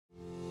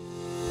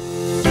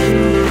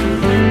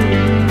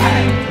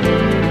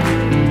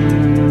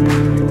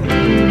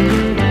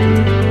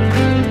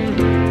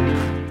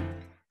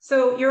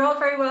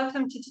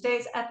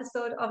today's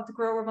episode of the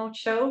Grow Remote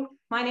Show.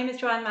 My name is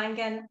Joanne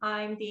Mangan.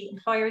 I'm the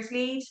Employers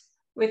Lead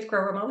with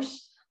Grow Remote.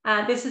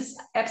 This is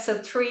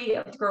episode 3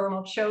 of the Grow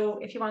Remote Show.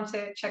 If you want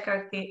to check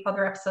out the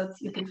other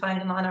episodes, you can find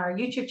them on our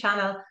YouTube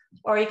channel,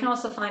 or you can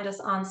also find us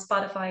on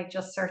Spotify.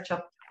 Just search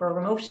up Grow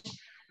Remote.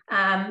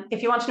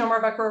 If you want to know more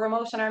about Grow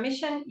Remote and our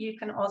mission, you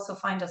can also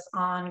find us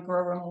on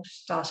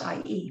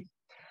growremote.ie.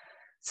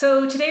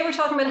 So today we're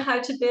talking about how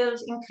to build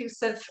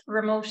inclusive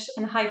remote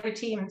and hybrid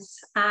teams.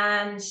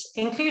 And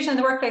inclusion in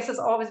the workplace has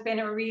always been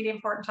a really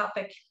important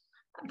topic,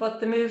 but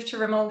the move to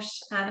remote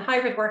and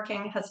hybrid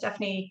working has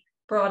definitely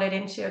brought it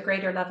into a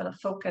greater level of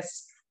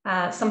focus.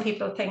 Some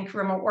people think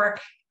remote work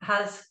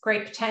has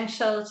great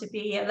potential to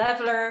be a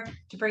leveler,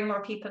 to bring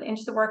more people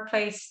into the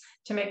workplace,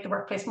 to make the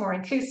workplace more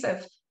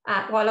inclusive,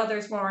 while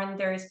others warn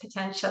there is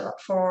potential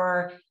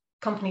for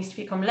companies to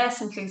become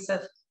less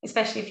inclusive,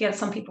 especially if you have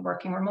some people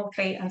working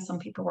remotely and some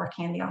people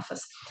working in the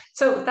office.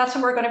 So that's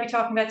what we're going to be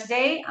talking about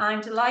today.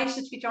 I'm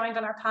delighted to be joined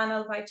on our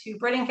panel by 2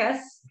 brilliant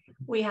guests.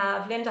 We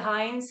have Linda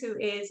Hines, who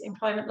is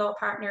Employment Law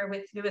Partner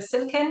with Lewis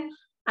Silkin,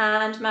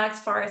 and Mags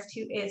Forrest,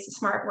 who is a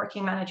Smart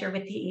Working Manager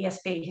with the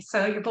ESB.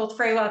 So you're both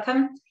very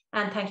welcome,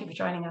 and thank you for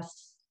joining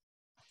us.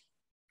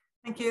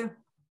 Thank you.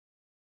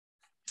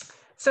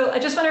 So I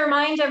just want to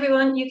remind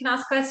everyone, you can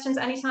ask questions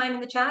anytime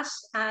in the chat.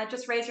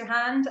 Just raise your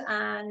hand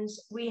and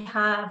we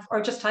have,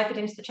 or just type it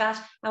into the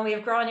chat. And we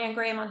have Grania and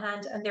Graham on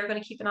hand, and they're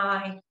going to keep an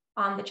eye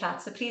on the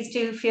chat. So please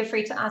do feel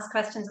free to ask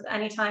questions at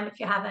any time if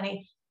you have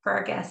any for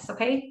our guests,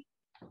 okay?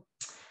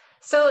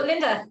 So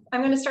Linda, I'm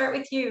going to start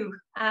with you.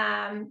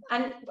 And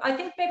I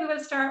think maybe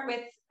we'll start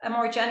with a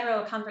more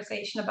general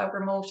conversation about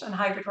remote and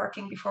hybrid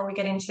working before we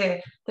get into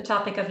the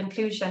topic of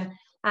inclusion.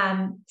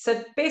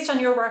 So based on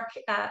your work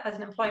as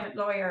an employment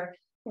lawyer,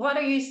 what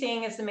are you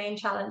seeing as the main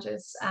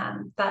challenges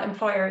that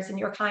employers and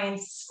your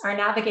clients are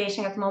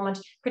navigating at the moment,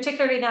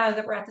 particularly now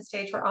that we're at the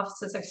stage where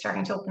offices are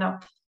starting to open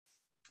up?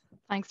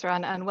 Thanks,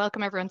 Joanne, and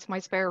welcome everyone to my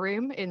spare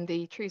room in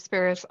the true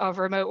spirit of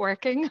remote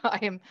working. I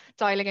am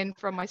dialing in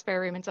from my spare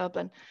room in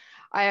Dublin.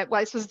 Well,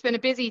 I suppose it's been a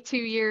busy 2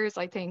 years,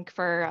 I think,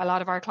 for a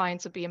lot of our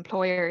clients would be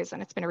employers,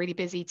 and it's been a really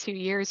busy 2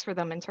 years for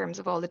them in terms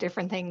of all the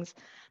different things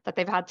that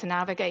they've had to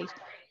navigate.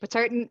 But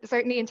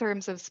certainly in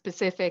terms of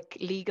specific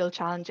legal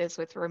challenges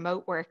with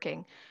remote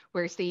working,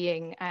 we're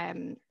seeing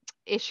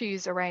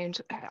issues around,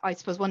 I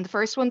suppose one of the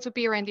first ones would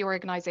be around the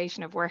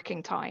organisation of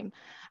working time.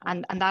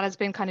 And that has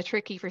been kind of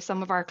tricky for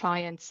some of our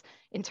clients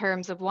in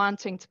terms of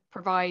wanting to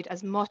provide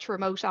as much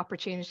remote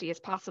opportunity as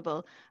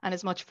possible and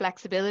as much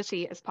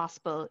flexibility as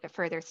possible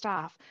for their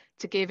staff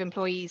to give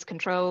employees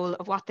control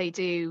of what they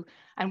do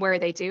and where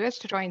they do it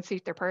to try and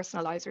suit their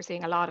personal lives. We're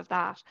seeing a lot of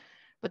that.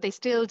 But they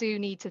still do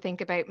need to think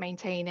about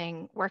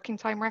maintaining working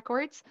time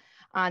records.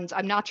 And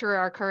I'm not sure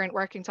our current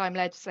working time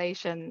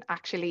legislation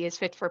actually is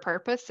fit for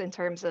purpose in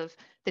terms of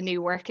the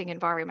new working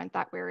environment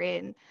that we're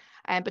in.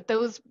 But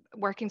those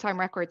working time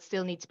records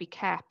still need to be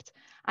kept.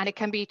 And it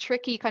can be a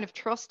tricky kind of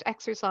trust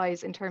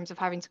exercise in terms of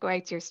having to go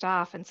out to your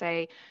staff and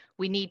say,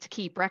 we need to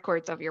keep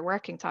records of your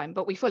working time,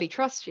 but we fully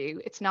trust you.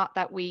 It's not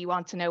that we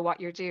want to know what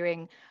you're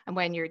doing and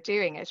when you're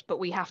doing it, but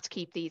we have to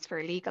keep these for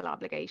a legal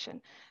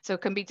obligation. So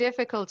it can be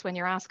difficult when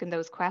you're asking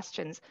those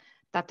questions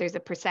that there's a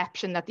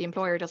perception that the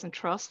employer doesn't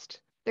trust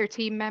their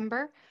team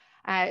member.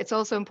 It's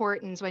also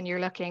important when you're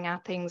looking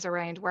at things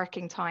around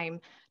working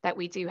time that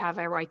we do have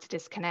a right to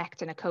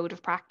disconnect and a code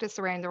of practice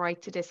around the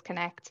right to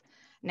disconnect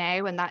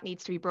now, and that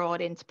needs to be brought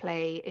into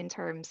play in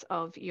terms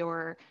of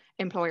your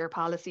employer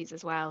policies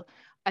as well.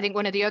 I think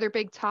one of the other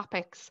big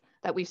topics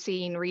that we've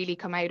seen really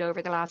come out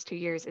over the last 2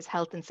 years is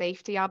health and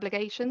safety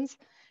obligations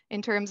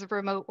in terms of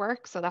remote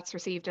work. So that's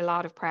received a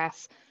lot of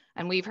press.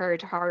 And we've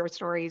heard horror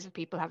stories of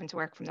people having to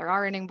work from their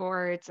ironing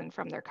boards and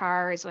from their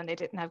cars when they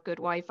didn't have good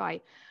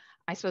Wi-Fi.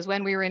 I suppose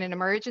when we were in an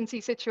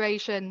emergency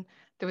situation,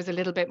 there was a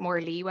little bit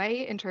more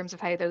leeway in terms of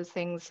how those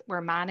things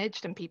were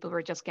managed and people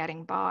were just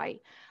getting by.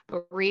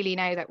 But really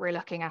now that we're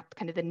looking at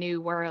kind of the new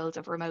world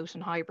of remote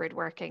and hybrid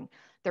working,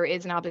 there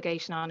is an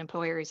obligation on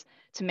employers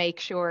to make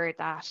sure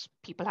that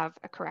people have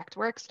a correct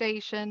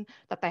workstation,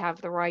 that they have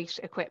the right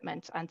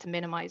equipment, and to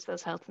minimize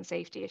those health and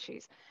safety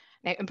issues.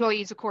 Now,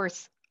 employees, of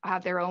course,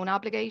 have their own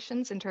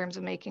obligations in terms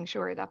of making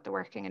sure that the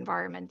working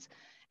environment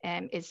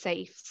is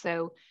safe.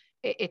 So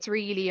it's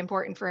really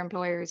important for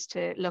employers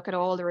to look at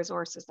all the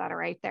resources that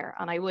are out there.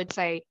 And I would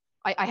say,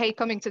 I hate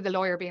coming to the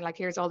lawyer being like,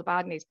 here's all the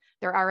bad news.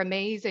 There are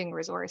amazing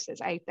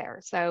resources out there.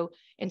 So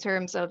in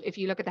terms of, if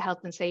you look at the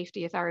Health and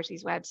Safety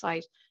Authority's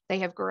website, they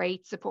have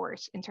great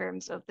support in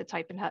terms of the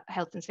type of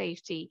health and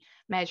safety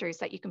measures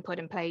that you can put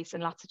in place,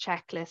 and lots of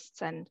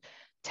checklists and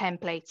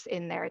templates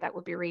in there that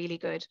would be really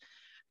good.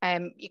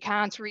 You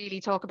can't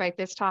really talk about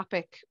this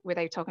topic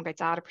without talking about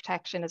data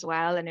protection as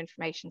well and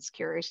information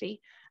security.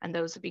 And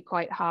those would be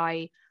quite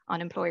high on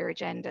employer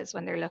agendas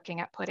when they're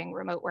looking at putting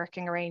remote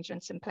working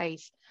arrangements in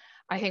place.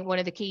 I think one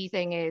of the key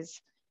thing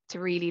is to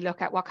really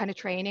look at what kind of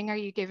training are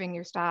you giving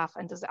your staff,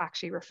 and does it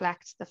actually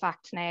reflect the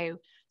fact now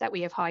that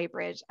we have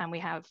hybrid and we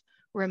have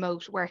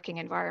remote working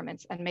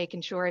environments, and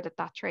making sure that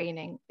that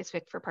training is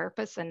fit for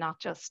purpose and not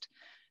just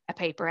a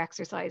paper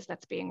exercise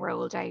that's being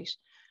rolled out.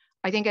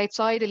 I think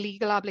outside of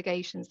legal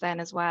obligations then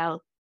as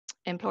well,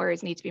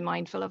 employers need to be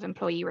mindful of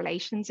employee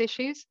relations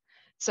issues.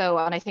 So,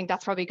 and I think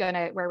that's probably going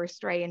to where we're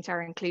stray into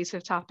our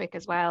inclusive topic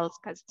as well,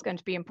 because it's going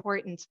to be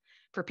important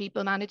for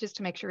people managers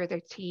to make sure their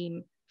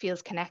team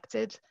feels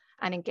connected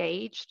and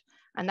engaged.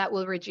 And that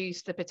will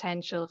reduce the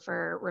potential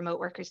for remote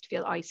workers to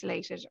feel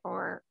isolated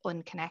or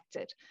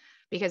unconnected,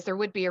 because there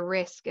would be a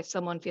risk if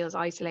someone feels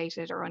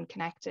isolated or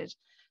unconnected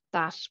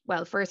that,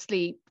 well,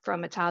 firstly,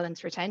 from a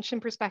talent retention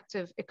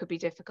perspective, it could be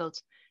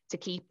difficult to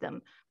keep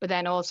them. But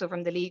then also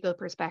from the legal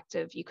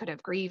perspective, you could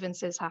have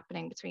grievances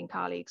happening between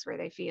colleagues where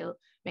they feel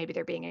maybe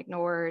they're being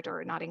ignored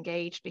or not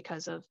engaged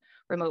because of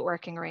remote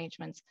working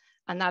arrangements.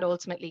 And that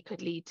ultimately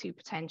could lead to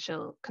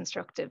potential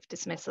constructive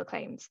dismissal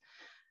claims.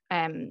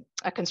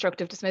 A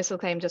constructive dismissal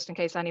claim, just in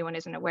case anyone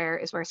isn't aware,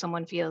 is where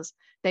someone feels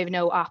they've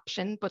no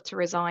option but to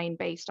resign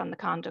based on the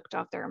conduct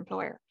of their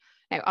employer.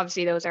 Now,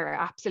 obviously, those are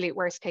absolute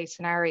worst case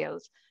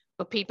scenarios,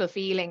 but people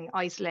feeling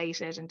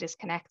isolated and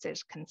disconnected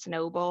can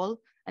snowball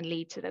and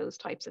lead to those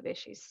types of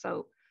issues.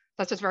 So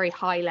that's just very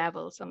high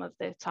level, some of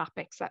the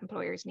topics that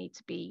employers need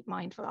to be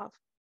mindful of.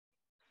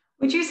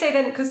 Would you say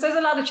then, because there's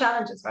a lot of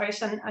challenges,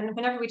 right? And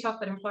whenever we talk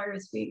about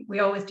employers, we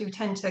always do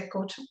tend to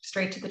go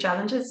straight to the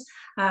challenges.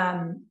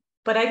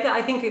 But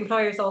I think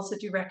employers also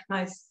do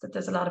recognise that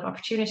there's a lot of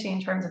opportunity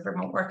in terms of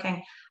remote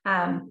working.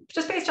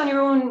 Just based on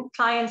your own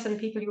clients and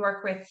people you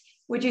work with,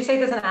 would you say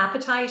there's an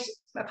appetite,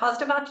 a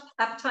positive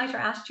appetite or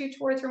attitude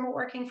towards remote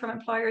working from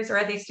employers, or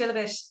are they still a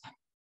bit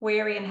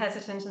wary and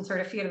hesitant and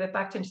sort of feel a bit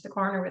backed into the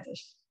corner with it?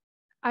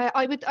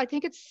 I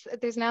think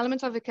there's an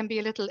element of it can be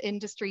a little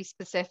industry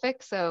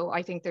specific. So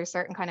I think there's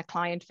certain kind of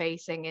client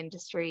facing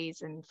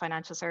industries and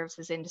financial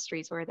services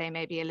industries where they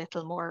may be a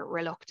little more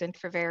reluctant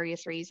for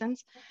various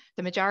reasons.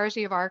 The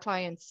majority of our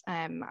clients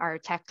are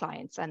tech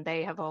clients, and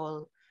they have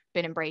all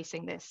been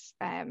embracing this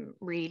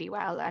really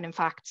well. And in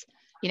fact,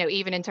 you know,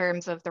 even in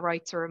terms of the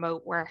right to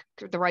remote work,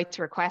 the right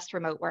to request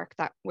remote work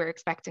that we're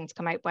expecting to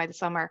come out by the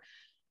summer,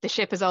 the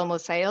ship has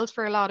almost sailed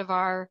for a lot of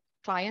our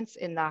clients,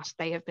 in that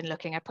they have been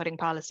looking at putting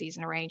policies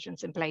and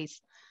arrangements in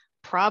place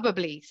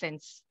probably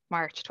since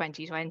March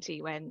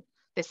 2020 when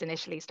this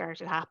initially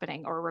started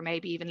happening, or we're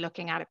maybe even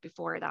looking at it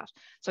before that.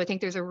 So I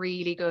think there's a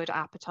really good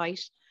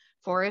appetite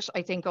for it.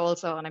 I think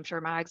also, and I'm sure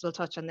Mags will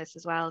touch on this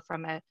as well,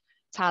 from a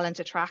talent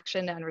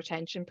attraction and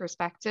retention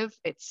perspective,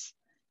 it's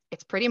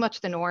pretty much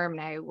the norm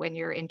now when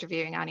you're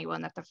interviewing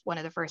anyone that one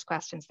of the first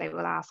questions they will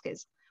ask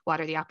is, what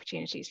are the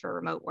opportunities for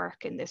remote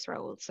work in this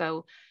role?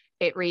 So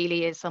it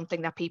really is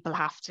something that people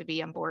have to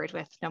be on board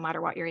with, no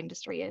matter what your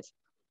industry is.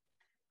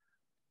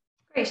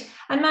 Great.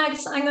 And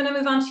Mags, I'm going to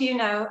move on to you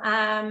now.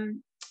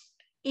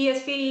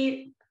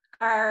 ESB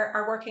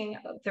are working,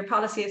 their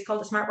policy is called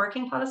the Smart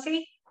Working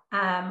Policy,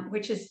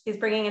 which is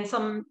bringing in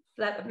some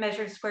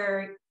measures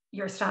where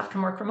your staff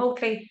can work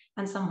remotely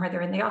and some where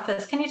they're in the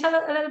office. Can you tell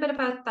a little bit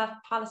about that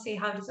policy?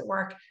 How does it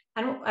work?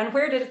 And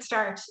where did it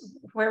start?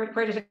 Where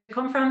did it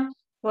come from?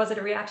 Was it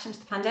a reaction to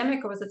the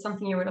pandemic, or was it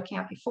something you were looking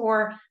at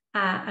before?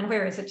 And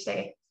where is it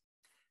today?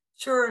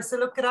 Sure. So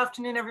look, good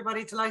afternoon,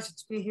 everybody. Delighted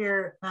to be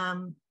here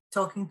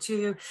talking to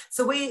you.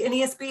 So we in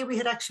ESB, we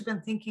had actually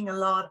been thinking a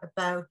lot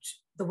about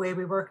the way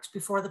we worked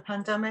before the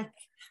pandemic.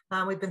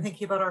 We've been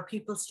thinking about our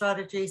people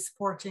strategy,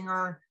 supporting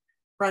our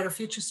brighter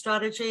future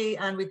strategy.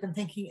 And we've been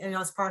thinking, you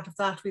know, as part of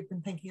that, we've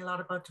been thinking a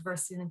lot about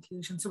diversity and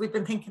inclusion. So we've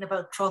been thinking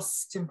about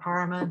trust,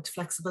 empowerment,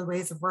 flexible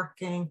ways of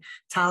working,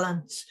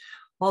 talent,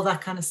 all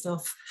that kind of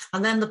stuff.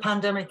 And then the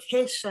pandemic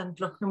hit, and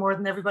look, no more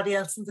than everybody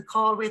else in the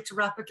call, we had to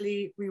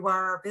rapidly rewire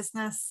our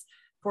business,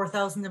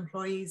 4,000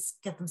 employees,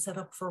 get them set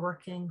up for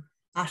working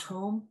at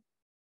home.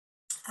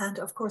 And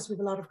of course, we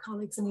have a lot of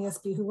colleagues in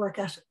ESB who work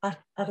at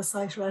a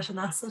site or at an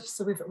asset.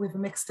 So we've a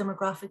mixed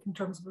demographic in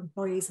terms of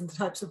employees and the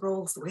types of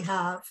roles that we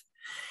have.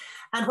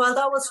 And while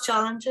that was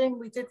challenging,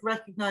 we did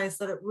recognize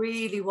that it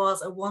really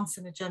was a once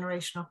in a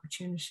generation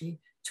opportunity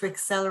to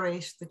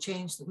accelerate the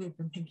change that we've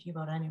been thinking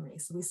about anyway.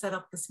 So we set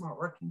up the Smart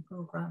Working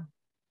program.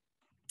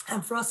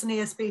 And for us in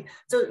ESB,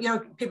 so, you know,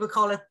 people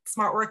call it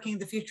smart working,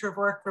 the future of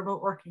work,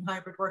 remote working,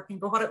 hybrid working.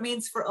 But what it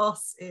means for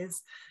us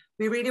is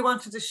we really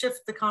wanted to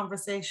shift the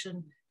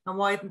conversation and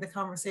widen the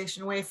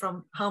conversation away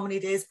from how many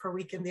days per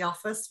week in the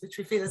office, which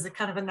we feel is a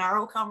kind of a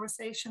narrow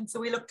conversation. So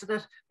we looked at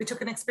it, we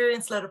took an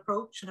experience-led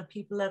approach and a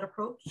people-led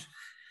approach.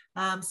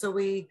 So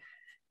we,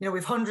 you know,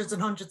 we've hundreds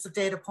and hundreds of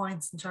data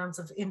points in terms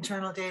of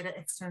internal data,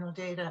 external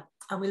data,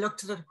 and we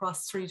looked at it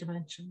across 3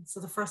 dimensions. So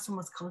the first one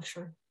was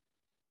culture.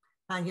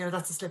 And, you know,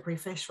 that's a slippery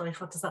fish, right?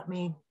 What does that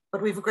mean?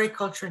 But we have a great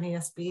culture in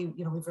ESB.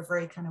 You know, we have a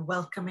very kind of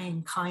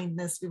welcoming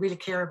kindness. We really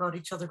care about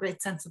each other,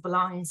 great sense of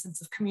belonging,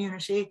 sense of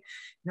community,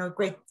 you know,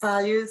 great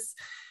values.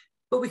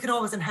 But we can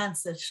always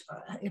enhance it,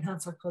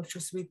 enhance our culture.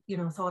 So we, you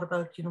know, thought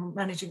about, you know,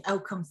 managing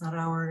outcomes, not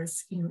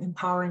hours, you know,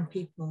 empowering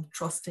people,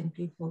 trusting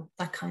people,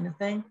 that kind of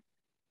thing.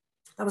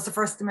 That was the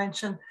first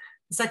dimension.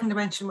 The second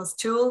dimension was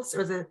tools,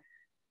 or the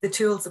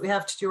tools that we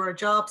have to do our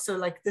job. So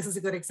like, this is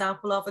a good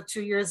example of it.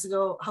 2 years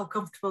ago, how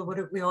comfortable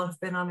would we all have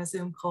been on a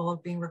Zoom call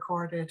being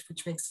recorded,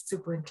 which makes it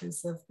super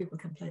inclusive. People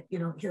can play, you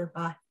know, hear it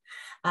back,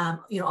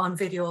 you know, on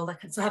video, all that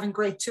kind of, so having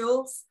great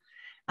tools.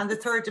 And the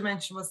third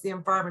dimension was the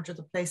environment or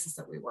the places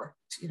that we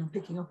worked, you know,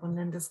 picking up on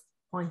Linda's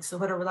point. So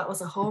whether that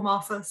was a home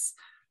office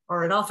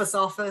or an office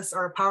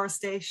or a power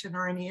station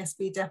or an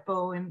ESB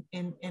depot in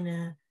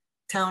a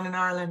town in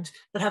Ireland,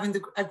 that having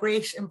a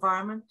great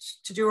environment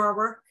to do our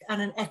work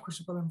and an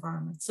equitable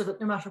environment, so that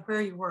no matter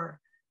where you were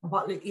and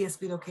what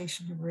ESB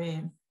location you were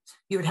in,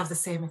 you would have the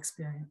same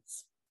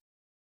experience.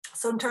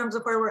 So in terms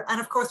of where we're,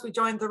 and of course we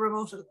joined the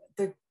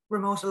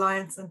Remote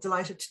Alliance, and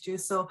delighted to do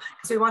so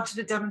because we wanted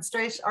to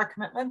demonstrate our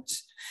commitment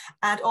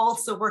and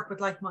also work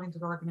with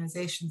like-minded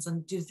organizations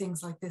and do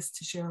things like this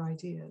to share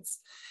ideas.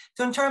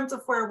 So in terms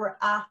of where we're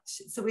at,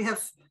 so we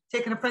have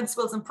taken a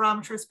principles and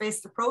parameters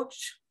based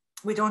approach.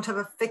 We don't have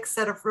a fixed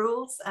set of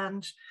rules,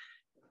 and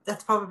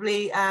that's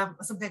probably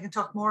something I can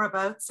talk more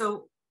about.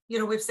 So, you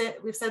know, we've said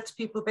to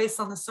people,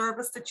 based on the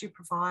service that you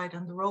provide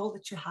and the role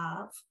that you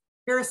have,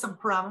 here are some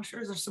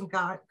parameters or some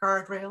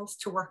guardrails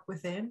to work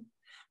within,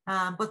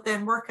 but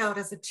then work out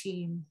as a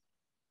team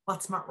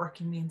what smart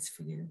working means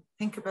for you.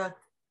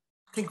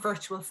 Think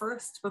virtual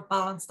first, but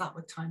balance that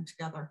with time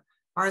together.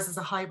 Ours is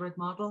a hybrid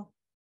model.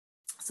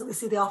 So we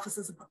see the office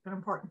as an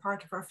important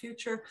part of our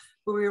future,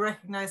 but we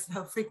recognize that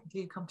how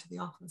frequently you come to the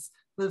office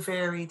will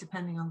vary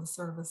depending on the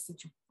service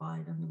that you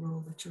provide and the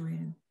role that you're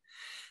in.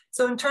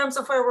 So in terms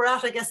of where we're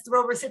at, I guess the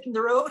rubber's hitting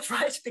the road,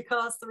 right?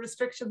 Because the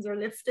restrictions are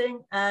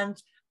lifting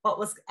and what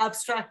was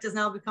abstract is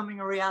now becoming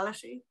a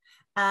reality.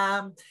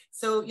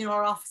 So, you know,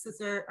 our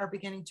offices are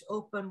beginning to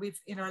open.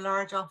 In our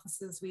large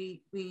offices,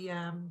 we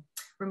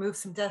removed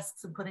some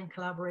desks and put in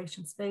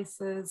collaboration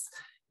spaces.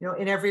 You know,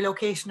 in every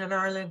location in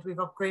Ireland, we've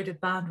upgraded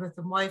bandwidth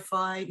and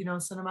Wi-Fi, you know,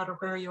 so no matter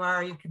where you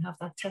are, you can have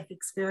that tech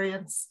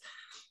experience.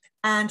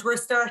 And we're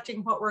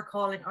starting what we're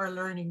calling our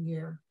learning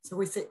year. So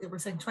we're saying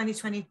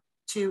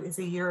 2022 is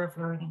a year of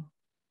learning.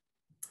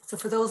 So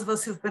for those of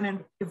us who've been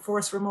in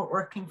enforced remote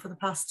working for the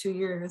past 2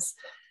 years,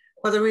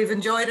 whether we've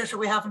enjoyed it or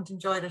we haven't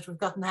enjoyed it, we've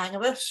gotten the hang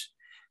of it.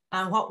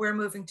 And what we're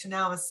moving to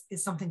now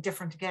is something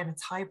different again.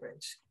 It's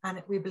hybrid.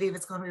 And we believe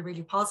it's going to be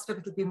really positive.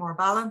 It'll be more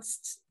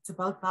balanced. It's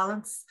about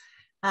balance.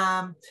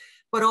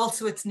 But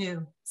also it's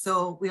new.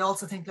 So we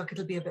also think, look,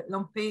 it'll be a bit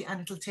lumpy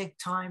and it'll take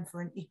time for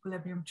an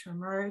equilibrium to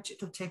emerge.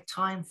 It'll take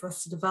time for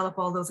us to develop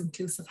all those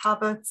inclusive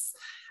habits.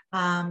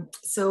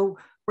 So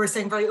we're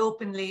saying very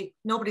openly,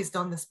 nobody's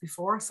done this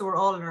before, so we're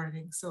all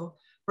learning. So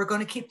we're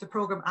going to keep the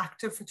program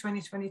active for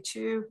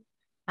 2022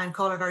 and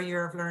call it our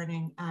year of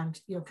learning, and,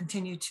 you know,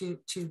 continue to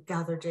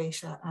gather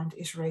data and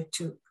iterate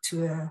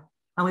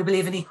and we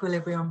believe an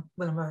equilibrium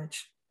will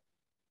emerge.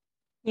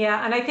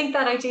 Yeah, and I think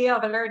that idea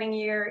of a learning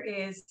year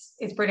is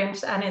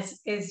brilliant, and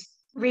is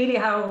really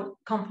how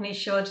companies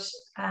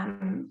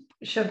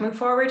should move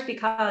forward,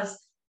 because,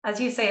 as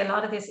you say, a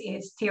lot of this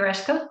is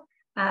theoretical,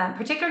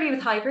 particularly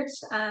with hybrid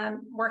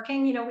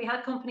working. You know, we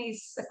had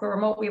companies that were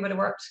remote. We would have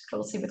worked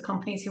closely with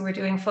companies who were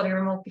doing fully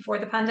remote before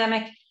the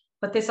pandemic,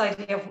 but this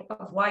idea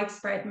of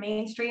widespread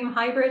mainstream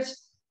hybrid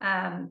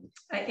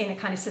in a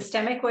kind of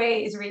systemic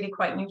way is really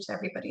quite new to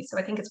everybody. So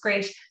I think it's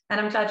great. And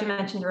I'm glad you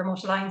mentioned the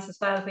Remote Alliance as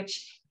well,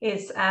 which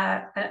is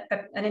an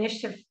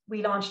initiative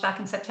we launched back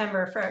in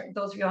September. For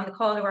those of you on the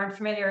call who aren't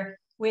familiar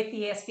with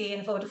the ESB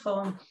and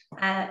Vodafone,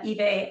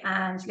 eBay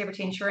and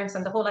Liberty Insurance.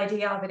 And the whole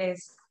idea of it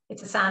is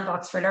it's a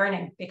sandbox for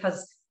learning,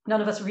 because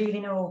none of us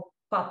really know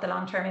what the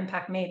long-term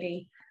impact may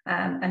be.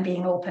 And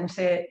being open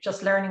to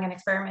just learning and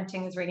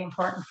experimenting is really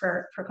important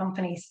for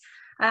companies.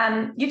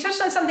 You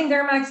touched on something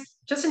there, Max,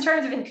 just in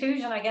terms of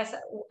inclusion. I guess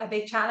a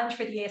big challenge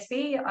for the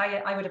ESB,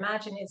 I would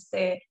imagine, is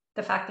the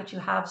fact that you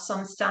have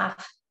some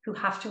staff who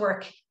have to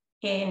work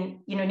in,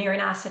 you know, near an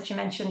asset you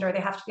mentioned, or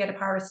they have to be at a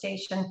power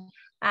station.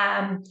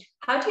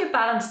 How do you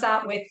balance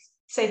that with,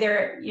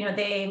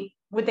 say,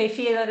 would they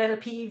feel a little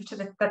peeved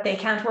that they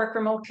can't work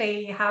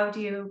remotely? How do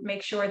you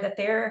make sure that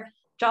their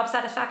job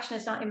satisfaction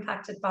is not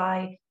impacted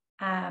by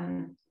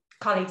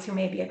colleagues who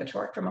may be able to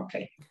work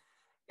remotely?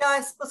 Yeah,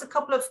 I suppose a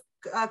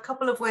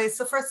couple of ways.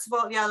 So first of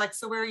all, yeah,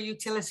 so we're a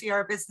utility.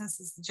 Our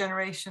business is the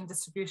generation,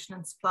 distribution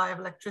and supply of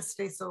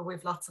electricity. So we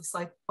have lots of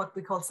what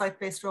we call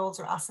site-based roles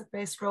or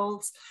asset-based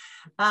roles.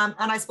 And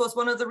I suppose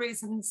one of the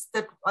reasons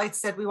that I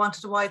said we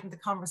wanted to widen the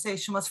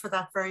conversation was for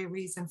that very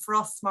reason. For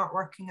us, smart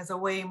working is a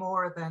way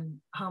more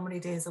than how many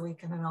days a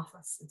week in an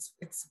office.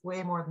 It's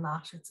way more than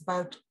that. It's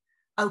about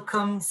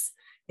outcomes.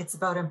 It's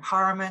about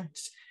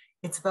empowerment.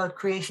 It's about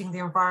creating the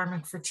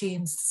environment for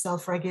teams to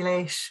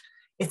self-regulate.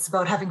 It's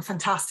about having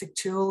fantastic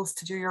tools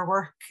to do your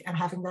work and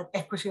having that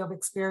equity of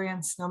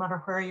experience no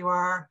matter where you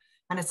are.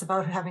 And it's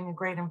about having a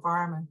great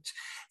environment.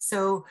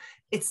 So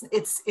it's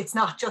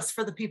not just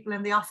for the people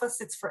in the office,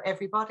 it's for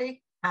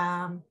everybody.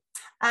 And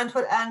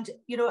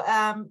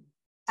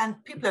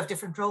people have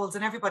different roles,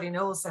 and everybody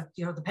knows that,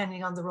 you know,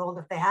 depending on the role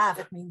that they have,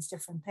 it means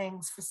different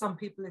things. For some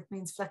people, it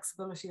means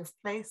flexibility of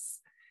place.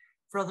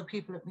 For other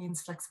people, it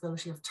means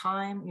flexibility of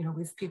time. You know,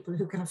 we have people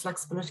who can have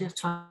flexibility of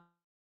time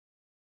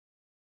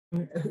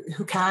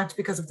who can't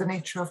because of the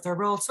nature of their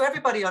role. So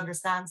everybody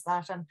understands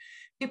that, and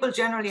people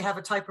generally have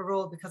a type of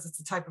role because it's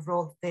a type of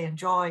role that they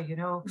enjoy. You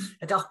know,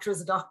 a doctor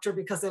is a doctor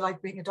because they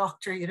like being a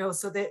doctor. You know,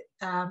 so they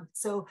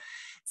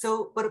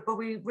but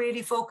we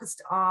really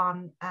focused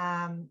on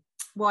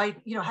wide,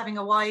 you know, having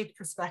a wide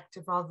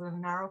perspective rather than a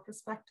narrow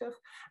perspective.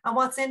 And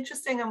what's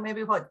interesting, and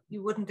maybe what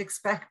you wouldn't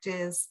expect,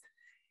 is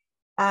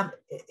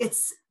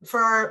it's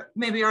for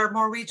maybe our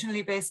more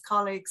regionally based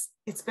colleagues,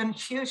 it's been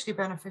hugely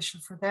beneficial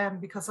for them,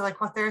 because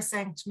like what they're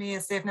saying to me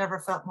is they've never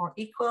felt more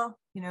equal.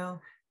 You know,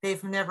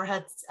 they've never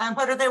had, and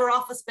whether they were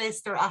office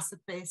based or asset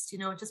based, you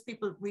know, just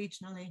people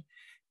regionally,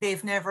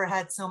 they've never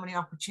had so many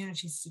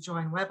opportunities to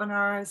join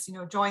webinars, you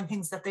know, join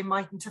things that they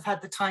mightn't have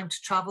had the time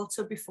to travel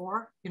to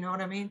before. You know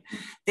what I mean?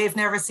 They've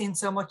never seen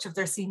so much of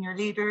their senior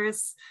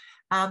leaders.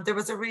 There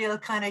was a real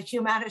kind of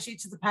humanity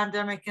to the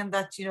pandemic in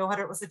that, you know,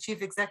 whether it was the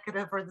chief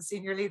executive or the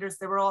senior leaders,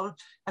 they were all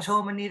at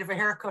home in need of a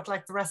haircut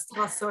like the rest of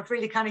us. So it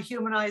really kind of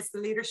humanized the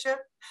leadership.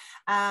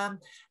 And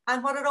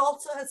what it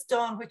also has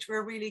done, which we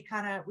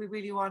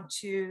really want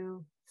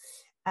to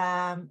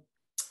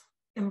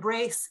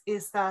embrace,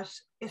 is that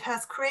it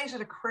has created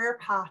a career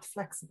path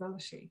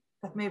flexibility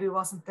that maybe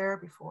wasn't there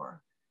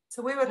before.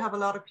 So we would have a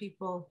lot of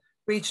people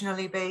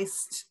regionally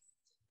based,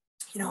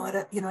 you know,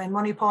 in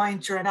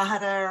Moneypoint or in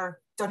Ahada or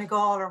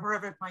Donegal or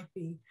wherever it might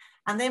be,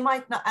 and they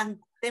might not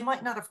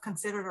have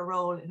considered a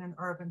role in an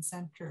urban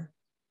centre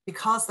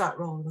because that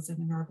role was in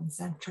an urban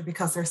centre,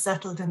 because they're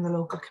settled in the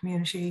local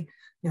community,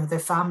 you know, their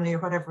family or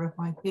whatever it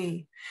might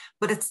be.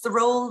 But it's the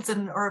roles in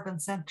an urban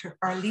centre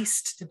are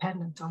least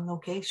dependent on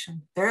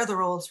location. They're the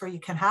roles where you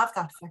can have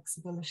that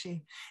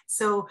flexibility.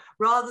 So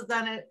rather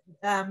than it,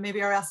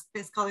 maybe our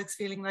asset-based colleagues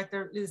feeling like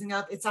they're losing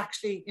out, it's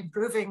actually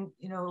improving,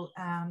 you know,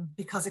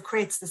 because it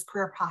creates this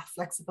career path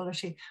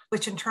flexibility,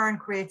 which in turn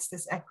creates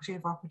this equity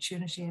of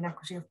opportunity and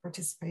equity of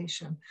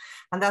participation.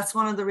 And that's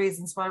one of the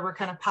reasons why we're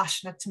kind of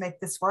passionate to make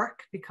this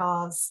work,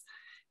 because,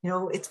 you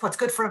know, it's what's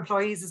good for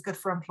employees is good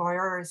for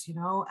employers, you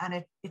know,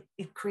 and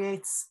it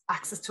creates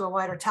access to a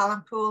wider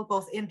talent pool,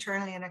 both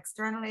internally and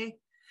externally,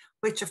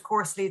 which of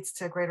course leads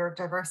to greater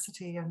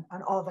diversity and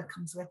all that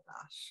comes with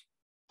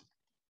that.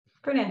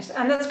 Brilliant.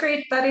 And that's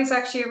great. That is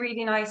actually a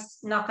really nice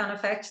knock-on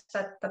effect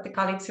that the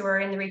colleagues who are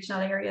in the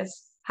regional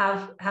areas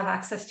have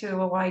access to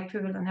a wide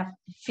pool and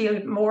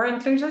feel more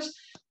included.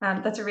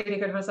 That's a really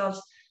good result.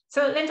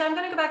 So Linda, I'm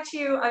going to go back to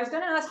you. I was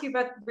going to ask you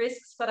about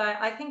risks, but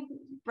I think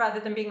rather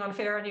than being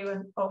unfair on you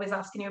and always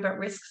asking you about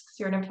risks, because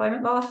you're an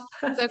employment law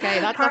okay,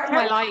 that's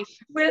my life.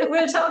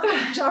 we'll talk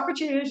about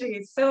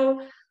opportunities.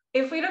 So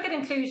if we look at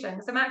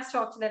inclusion, so Max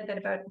talked a little bit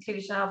about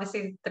inclusion.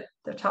 Obviously,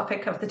 the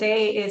topic of the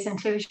day is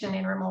inclusion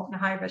in remote and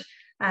hybrid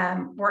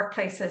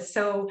workplaces.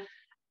 So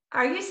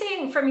are you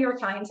seeing from your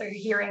clients, are you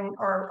hearing,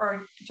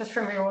 or just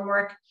from your own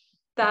work,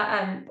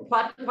 that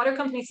what are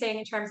companies saying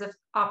in terms of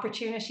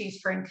opportunities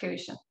for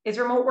inclusion? Is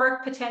remote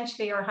work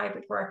potentially, or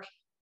hybrid work,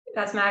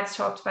 as Mags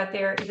talked about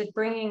there, is it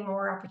bringing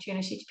more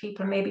opportunity to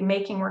people, maybe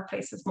making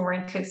workplaces more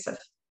inclusive?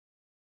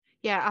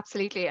 Yeah,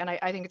 absolutely. And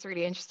I think it's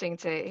really interesting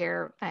to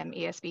hear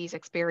ESB's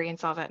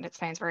experience of it, and it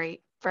sounds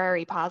very,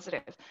 very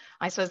positive.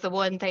 I suppose the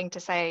one thing to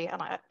say,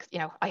 and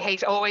I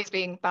hate always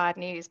being bad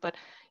news, but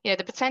you know,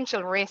 the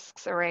potential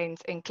risks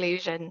around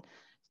inclusion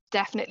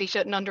definitely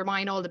shouldn't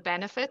undermine all the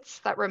benefits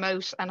that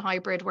remote and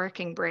hybrid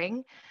working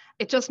bring.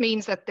 It just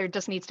means that there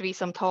just needs to be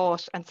some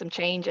thought and some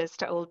changes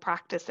to old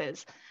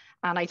practices.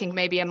 And I think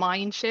maybe a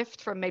mind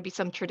shift from maybe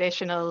some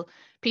traditional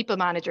people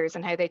managers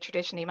and how they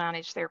traditionally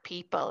manage their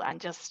people,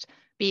 and just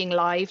being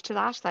live to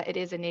that it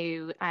is a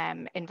new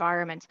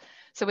environment.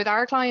 So with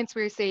our clients,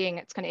 we're seeing,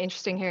 it's kind of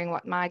interesting hearing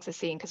what Mags is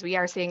seeing, because we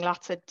are seeing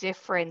lots of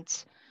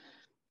different,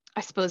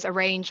 I suppose,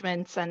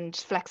 arrangements and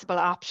flexible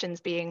options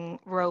being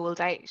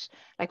rolled out.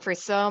 Like for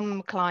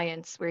some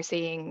clients, we're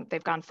seeing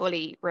they've gone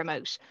fully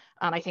remote.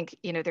 And I think,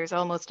 you know, there's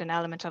almost an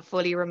element of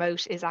fully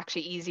remote is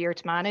actually easier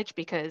to manage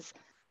because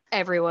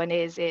everyone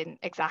is in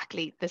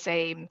exactly the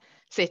same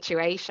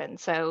situation.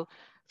 So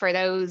for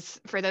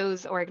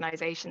those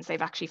organizations,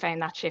 they've actually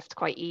found that shift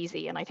quite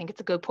easy. And I think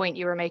it's a good point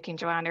you were making,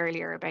 Joanne,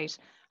 earlier about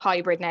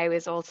hybrid now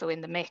is also in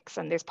the mix,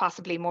 and there's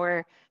possibly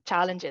more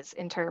challenges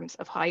in terms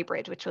of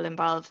hybrid, which will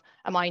involve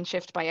a mind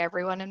shift by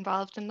everyone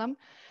involved in them.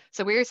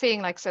 So we're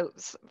seeing, like, so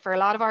for a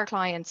lot of our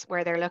clients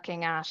where they're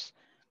looking at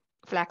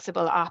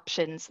flexible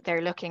options,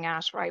 they're looking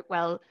at, right,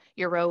 well,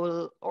 your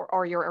role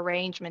or your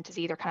arrangement is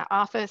either kind of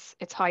office,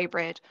 it's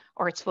hybrid,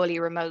 or it's fully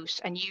remote,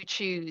 and you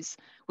choose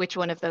which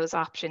one of those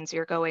options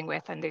you're going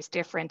with. And there's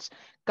different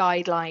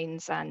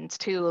guidelines and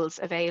tools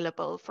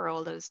available for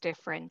all those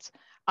different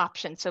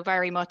options. So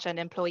very much an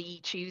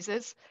employee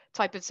chooses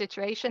type of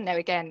situation. Now,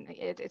 again,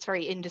 it's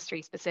very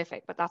industry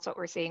specific, but that's what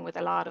we're seeing with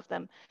a lot of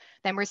them.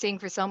 Then we're seeing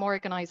for some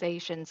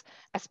organizations,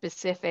 a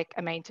specific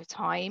amount of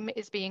time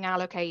is being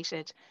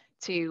allocated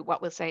to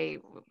what we'll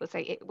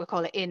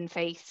call it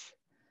in-face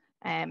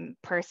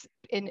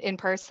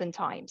in-person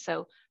time.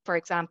 So for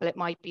example, it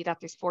might be that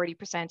there's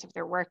 40% of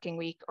their working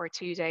week or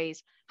 2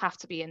 days have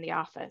to be in the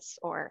office,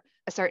 or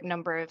a certain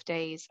number of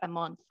days a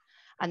month.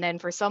 And then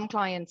for some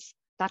clients,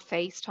 that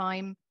face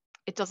time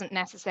it doesn't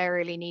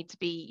necessarily need to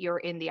be you're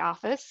in the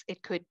office.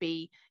 It could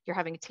be you're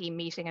having a team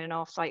meeting in an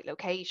off-site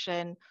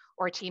location,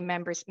 or team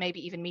members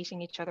maybe even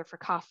meeting each other for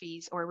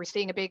coffees, or we're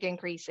seeing a big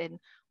increase in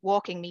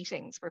walking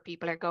meetings where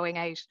people are going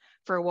out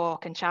for a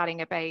walk and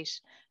chatting about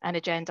an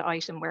agenda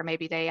item where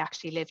maybe they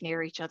actually live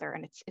near each other,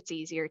 and it's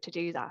easier to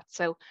do that.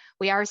 So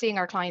we are seeing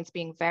our clients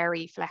being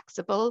very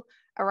flexible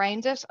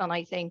around it, and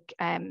I think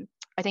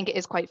it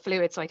is quite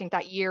fluid. So I think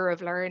that year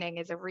of learning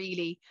is a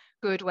really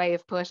good way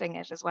of putting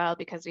it as well,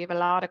 because we have a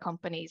lot of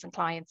companies and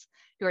clients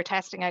who are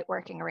testing out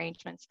working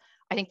arrangements.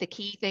 I think the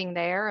key thing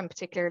there, and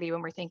particularly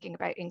when we're thinking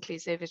about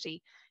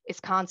inclusivity,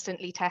 is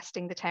constantly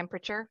testing the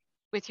temperature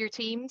with your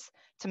teams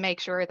to make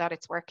sure that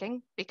it's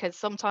working, because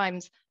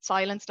sometimes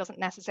silence doesn't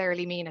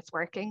necessarily mean it's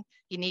working.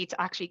 You need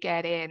to actually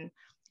get in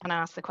and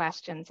ask the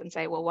questions and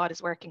say, well, what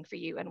is working for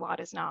you and what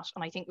is not?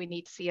 And I think we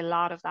need to see a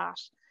lot of that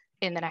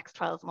in the next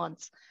 12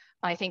 months.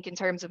 I think in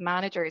terms of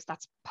managers,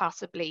 that's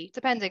possibly,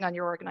 depending on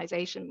your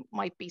organization,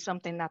 might be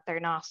something that they're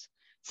not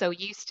so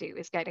used to,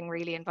 is getting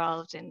really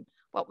involved in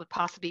what would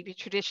possibly be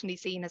traditionally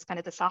seen as kind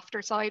of the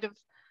softer side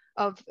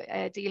of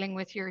dealing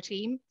with your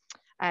team.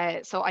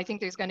 So I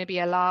think there's going to be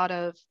a lot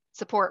of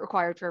support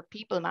required for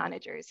people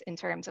managers in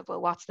terms of,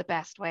 well, what's the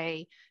best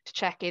way to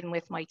check in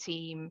with my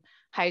team?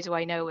 How do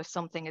I know if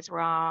something is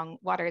wrong?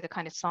 What are the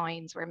kind of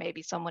signs where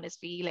maybe someone is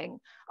feeling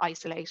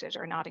isolated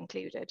or not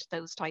included?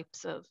 Those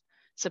types of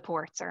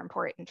supports are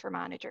important for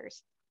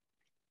managers.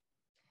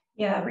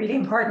 Yeah, really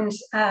important.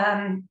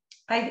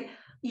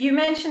 You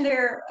mentioned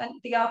there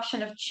the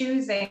option of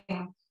choosing,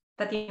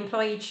 that the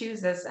employee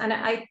chooses, and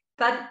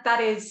that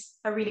is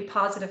a really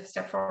positive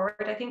step forward,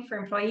 I think, for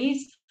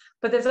employees.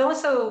 But there's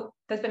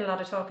been a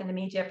lot of talk in the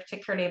media,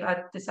 particularly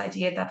about this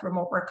idea that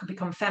remote work could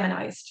become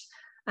feminized,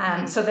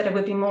 so that it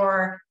would be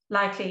more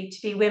likely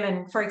to be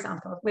women, for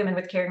example, women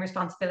with caring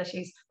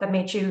responsibilities that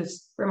may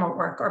choose remote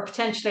work, or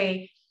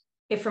potentially,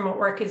 if remote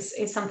work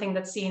is something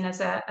that's seen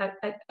as a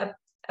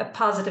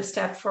positive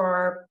step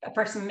for a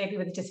person maybe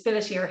with a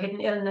disability or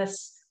hidden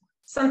illness,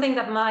 something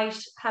that might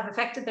have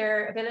affected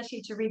their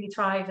ability to really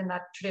thrive in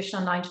that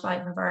traditional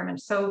 9-to-5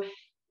 environment. So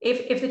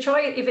if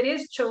it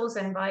is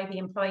chosen by the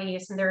employee,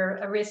 isn't there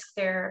a risk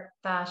there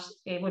that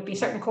it would be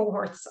certain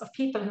cohorts of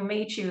people who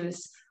may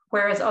choose,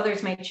 whereas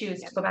others may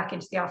choose to go back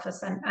into the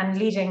office, and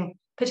leading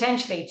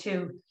potentially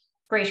to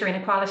greater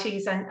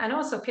inequalities and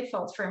also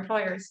pitfalls for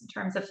employers in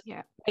terms of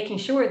making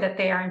sure that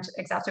they aren't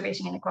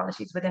exacerbating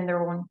inequalities within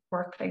their own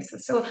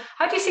workplaces. So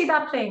how do you see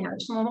that playing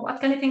out? What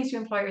kind of things do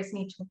employers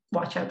need to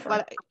watch out for?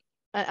 Well,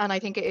 and I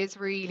think it is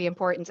really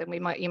important, and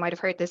you might have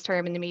heard this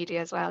term in the media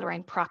as well,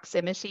 around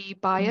proximity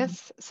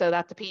bias, so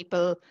that the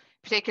people,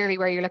 particularly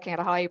where you're looking at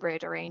a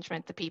hybrid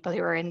arrangement, the people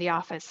who are in the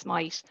office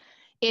might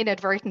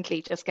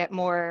inadvertently just get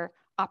more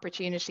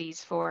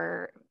opportunities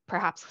for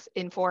perhaps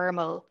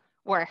informal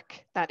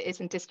work that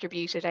isn't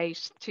distributed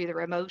out to the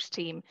remote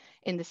team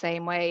in the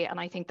same way. And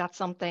I think that's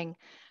something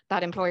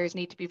that employers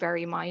need to be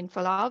very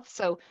mindful of.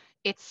 So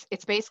it's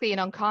basically an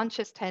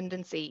unconscious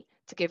tendency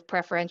to give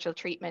preferential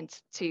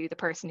treatment to the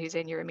person who's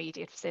in your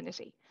immediate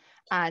vicinity.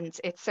 And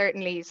it's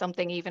certainly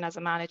something, even as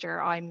a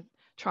manager, I'm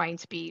trying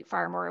to be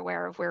far more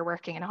aware of. We're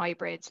working in a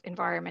hybrid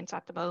environment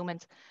at the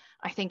moment.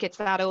 I think it's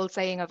that old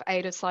saying of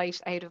out of sight,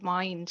 out of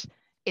mind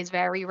is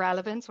very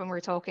relevant when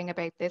we're talking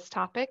about this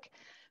topic.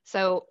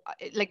 So,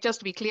 like, just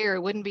to be clear,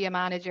 it wouldn't be a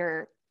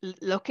manager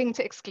looking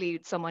to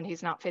exclude someone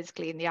who's not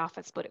physically in the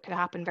office, but it could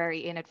happen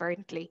very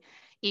inadvertently.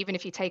 Even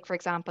if you take, for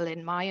example,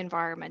 in my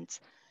environment,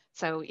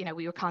 so,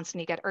 we would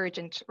constantly get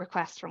urgent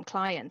requests from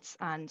clients,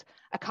 and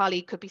a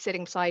colleague could be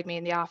sitting beside me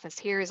in the office.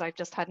 I've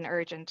just had an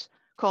urgent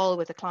call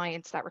with a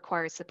client that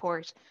requires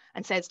support,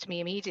 and says to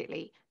me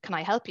immediately, can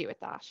I help you with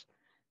that?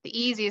 The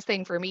easiest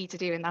thing for me to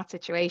do in that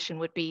situation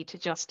would be to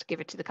just give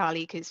it to the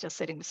colleague who's just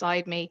sitting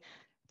beside me.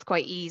 It's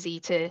quite easy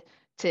to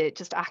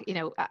just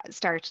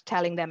start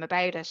telling them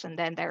about it, and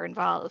then they're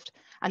involved.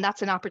 And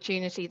that's an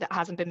opportunity that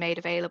hasn't been made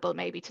available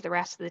maybe to the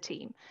rest of the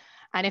team.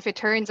 And if it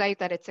turns out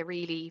that it's a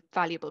really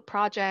valuable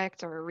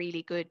project or a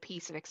really good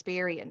piece of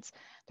experience,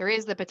 there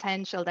is the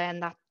potential then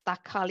that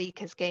that colleague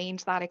has gained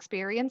that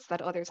experience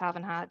that others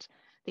haven't had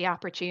the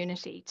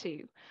opportunity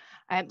to.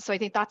 So I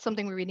think that's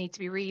something we need to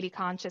be really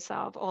conscious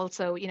of.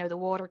 Also, the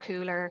water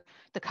cooler,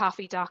 the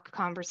coffee dock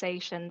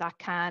conversation that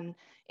can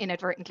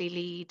inadvertently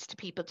lead to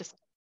people just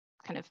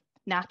kind of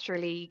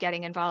naturally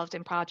getting involved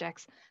in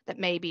projects that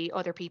maybe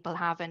other people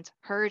haven't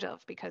heard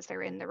of because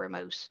they're in the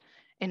remote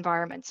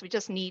environment. So we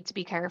just need to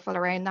be careful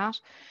around that.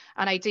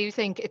 And I do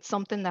think it's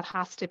something that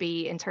has to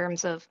be, in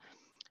terms of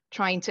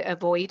trying to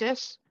avoid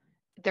it,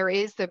 there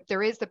is the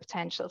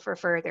potential for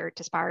further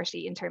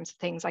disparity in terms of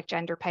things like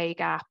gender pay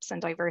gaps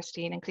and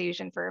diversity and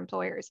inclusion for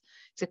employers.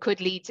 So it could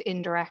lead to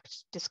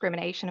indirect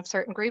discrimination of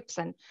certain groups.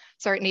 And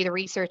certainly the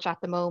research at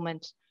the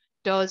moment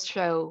does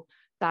show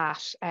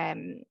that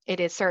it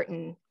is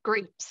certain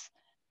groups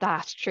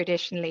that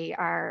traditionally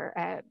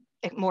are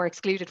more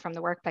excluded from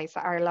the workplace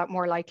that are a lot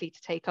more likely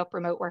to take up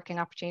remote working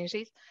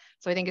opportunities.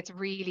 So I think it's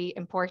really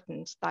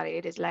important that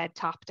it is led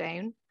top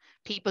down.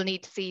 People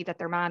need to see that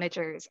their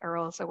managers are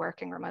also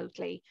working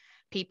remotely,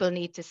 people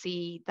need to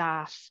see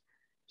that,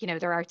 you know,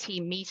 there are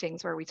team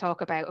meetings where we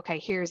talk about, okay,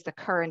 here's the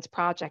current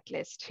project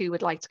list, who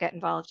would like to get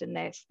involved in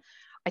this.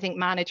 I think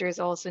managers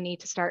also need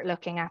to start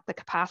looking at the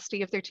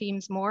capacity of their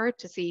teams more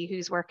to see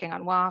who's working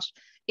on what.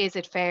 Is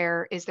it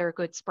fair? Is there a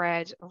good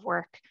spread of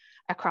work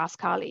across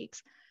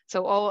colleagues?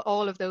 So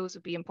all of those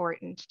would be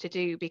important to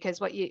do, because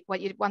what you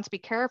want to be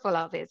careful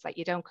of is that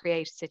you don't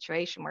create a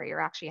situation where you're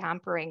actually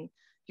hampering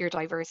your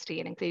diversity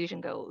and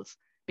inclusion goals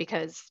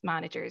because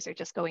managers are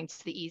just going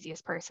to the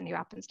easiest person who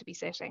happens to be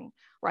sitting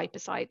right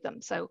beside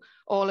them. So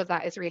all of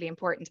that is really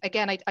important.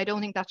 Again, I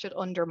don't think that should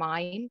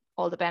undermine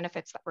all the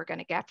benefits that we're going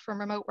to get from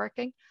remote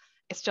working.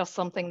 It's just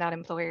something that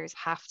employers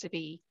have to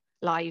be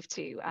live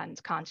to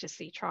and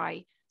consciously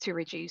try to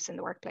reduce in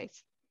the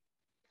workplace.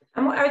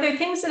 And are there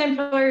things that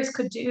employers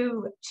could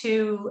do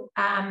to,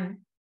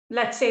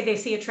 let's say they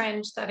see a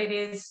trend that it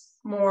is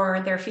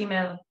more their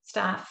female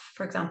staff,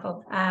 for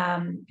example,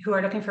 who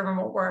are looking for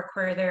remote work,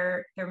 where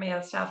their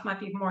male staff might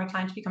be more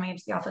inclined to be coming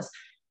into the office.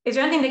 Is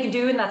there anything they can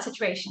do in that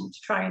situation to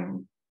try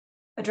and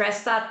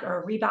address that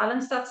or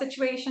rebalance that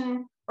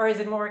situation? Or is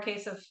it more a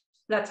case of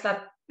let's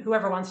let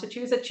whoever wants to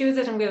choose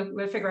it, and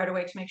we'll figure out a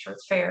way to make sure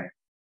it's fair?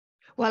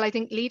 Well, I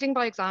think leading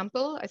by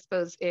example, I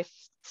suppose if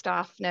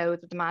staff know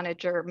that the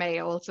manager may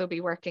also be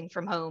working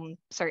from home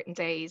certain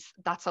days,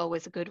 that's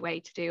always a good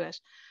way to do it.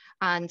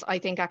 And I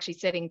think actually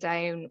sitting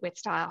down with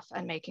staff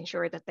and making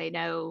sure that they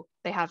know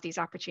they have these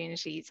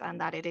opportunities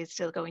and that it is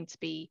still going to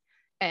be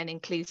an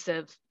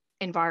inclusive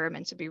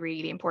environment would be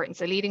really important.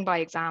 So leading by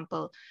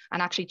example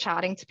and actually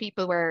chatting to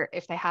people where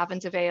if they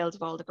haven't availed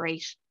of all the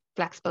great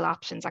flexible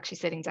options, actually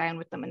sitting down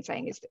with them and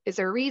saying, is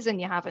there a reason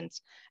you haven't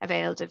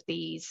availed of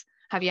these?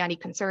 Have you any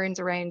concerns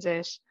around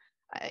it?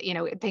 You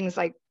know, things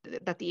like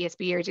that the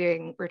ESB are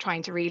doing, we're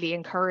trying to really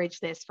encourage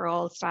this for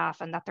all staff,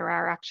 and that there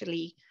are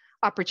actually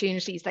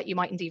opportunities that you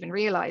mightn't even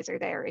realize are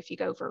there if you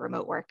go for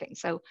remote working.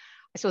 So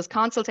I suppose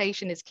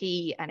consultation is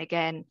key, and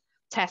again,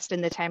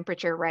 testing the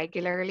temperature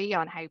regularly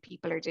on how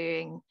people are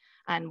doing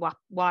and what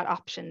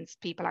options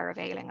people are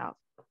availing of.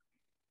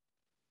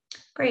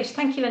 Great,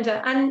 thank you,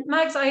 Linda. And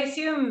Mags, I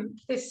assume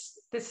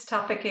this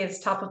topic is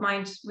top of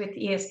mind with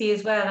ESB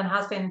as well, and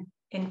has been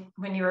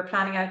when you were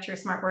planning out your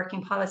smart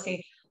working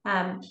policy.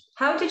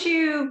 How did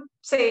you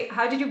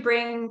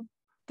bring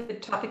the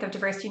topic of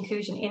diversity and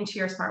inclusion into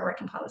your smart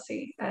working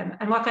policy?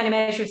 And what kind of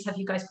measures have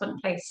you guys put in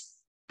place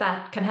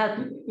that can help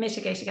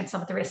mitigate against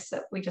some of the risks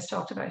that we just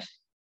talked about?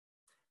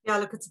 Yeah,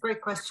 look, it's a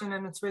great question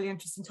and it's a really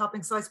interesting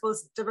topic. So I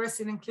suppose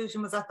diversity and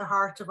inclusion was at the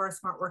heart of our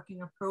smart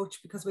working approach,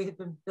 because we had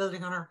been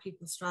building on our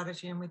people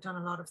strategy and we'd done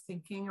a lot of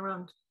thinking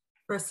around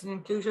diversity and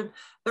inclusion.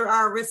 There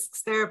are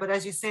risks there, but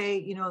as you say,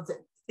 you know,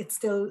 it's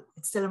still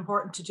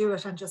important to do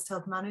it and just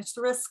help manage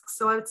the risks.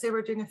 So I would say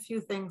we're doing a few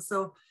things.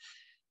 So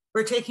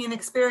we're taking an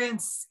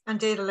experience and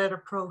data-led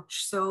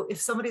approach. So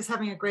if somebody's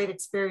having a great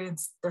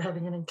experience, they're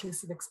having an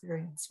inclusive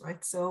experience,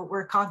 right? So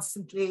we're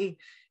constantly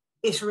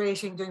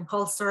iterating, doing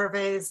pulse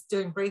surveys,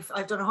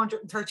 I've done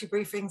 130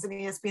 briefings in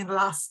ESB in the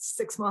last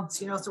 6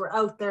 months, you know, so we're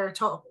out there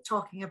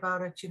talking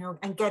about it, you know,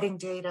 and getting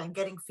data and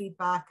getting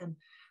feedback, and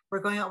we're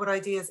going out with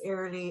ideas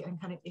early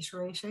and kind of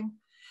iterating.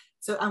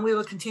 So, and we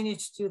will continue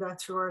to do that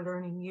through our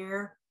learning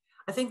year.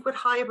 I think with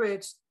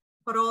hybrid,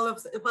 well,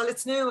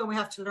 it's new and we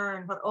have to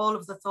learn, but all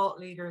of the thought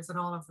leaders and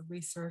all of the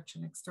research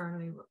and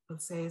externally will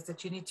say is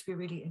that you need to be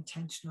really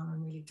intentional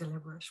and really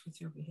deliberate with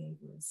your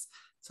behaviors.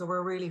 So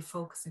we're really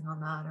focusing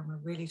on that, and we're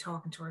really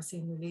talking to our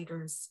senior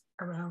leaders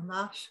around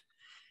that.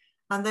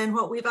 And then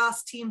what we've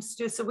asked teams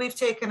to do, so we've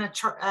taken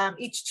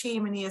each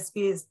team in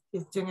ESB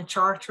is doing a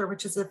charter,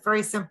 which is a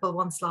very simple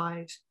one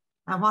slide.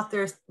 And what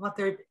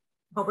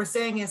we're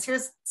saying is,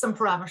 here's some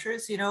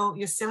parameters, you know,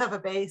 you still have a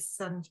base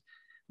and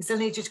we still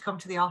need you to come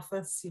to the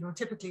office, you know,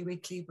 typically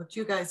weekly, but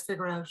you guys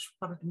figure out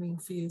what it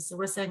means for you. So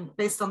we're saying,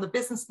 based on the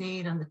business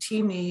need and the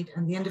team need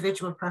and the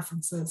individual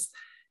preferences,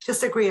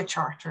 just agree a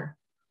charter.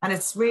 And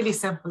it's really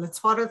simple.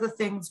 It's what are the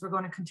things we're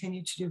going to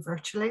continue to do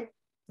virtually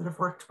that have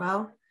worked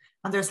well.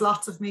 And there's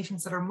lots of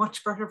meetings that are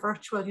much better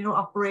virtual, you know,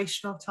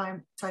 operational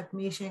type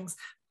meetings.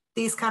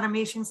 These kind of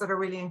meetings that are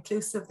really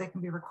inclusive, they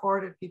can be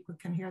recorded, people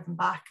can hear them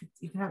back,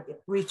 you can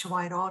reach a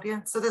wide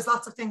audience. So there's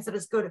lots of things that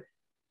is good,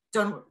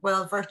 done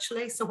well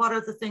virtually. So what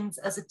are the things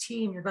as a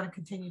team you're going to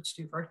continue to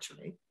do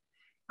virtually?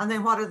 And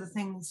then what are the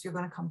things you're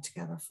going to come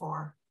together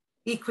for?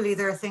 Equally,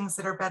 there are things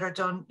that are better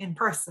done in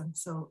person.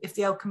 So if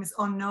the outcome is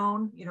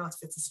unknown, you know, if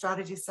it's a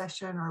strategy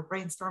session or a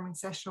brainstorming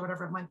session or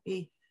whatever it might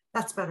be,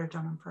 that's better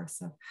done in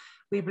person.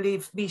 We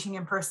believe meeting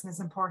in person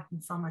is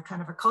important from a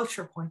kind of a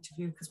culture point of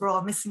view, because we're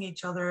all missing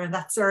each other, and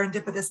that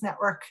serendipitous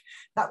network,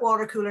 that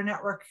water cooler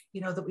network,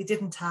 you know, that we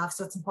didn't have.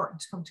 So it's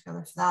important to come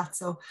together for that.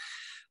 So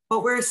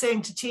what we're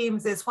saying to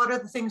teams is, what are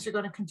the things you're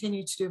going to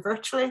continue to do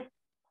virtually,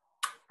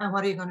 and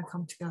what are you going to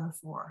come together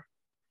for?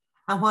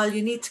 And while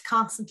you need to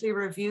constantly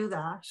review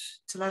that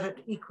to let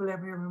it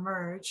equilibrium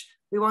emerge,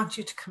 we want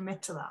you to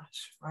commit to that,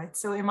 right?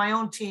 So in my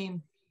own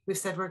team, we've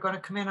said we're going to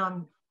come in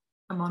on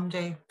a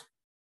Monday.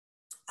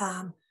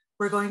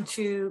 We're going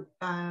to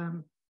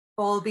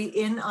all be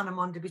in on a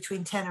Monday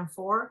between 10 and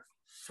 4.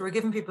 So we're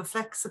giving people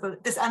flexible,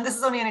 this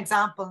is only an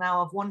example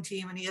now of one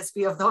team in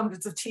ESB of the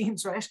hundreds of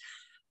teams, right?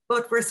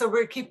 But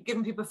we're keep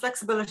giving people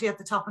flexibility at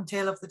the top and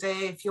tail of the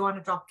day. If you want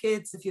to drop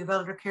kids, if you have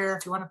elder care,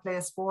 if you want to play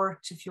a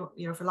sport, if you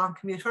know, for a long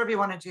commute, whatever you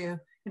want to do,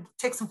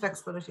 take some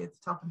flexibility at the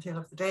top and tail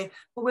of the day,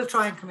 but we'll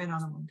try and come in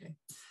on a Monday.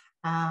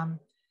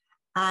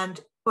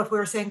 But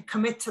we're saying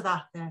commit to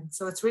that then.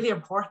 So it's really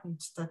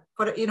important that,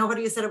 but you know,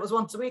 whether you said it was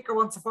once a week or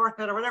once a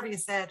fortnight or whatever you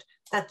said,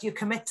 that you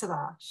commit to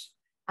that.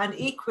 And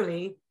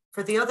equally,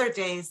 for the other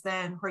days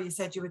then where you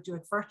said you would do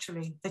it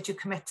virtually, that you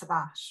commit to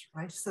that,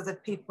 right? So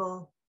that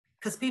people,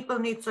 because people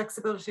need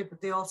flexibility,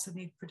 but they also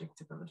need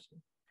predictability.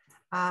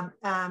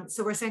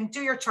 So we're saying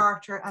do your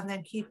charter and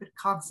then keep it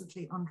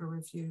constantly under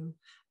review.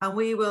 And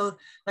we will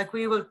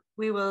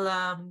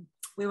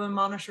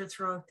monitor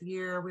throughout the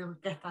year. We will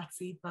get that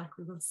feedback.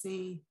 We will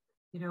see,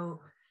 you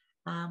know,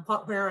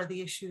 where are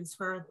the issues,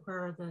 where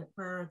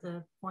are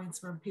the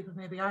points where people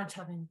maybe aren't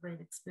having a great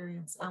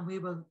experience, and we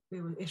will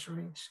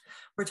iterate.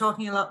 We're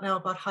talking a lot now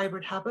about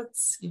hybrid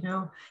habits, you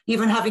know,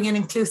 even having an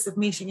inclusive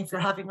meeting if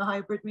you're having a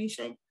hybrid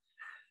meeting.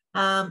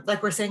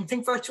 Like we're saying,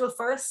 think virtual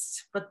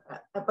first, but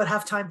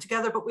have time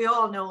together. But we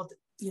all know that,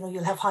 you know,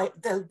 you'll have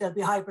there'll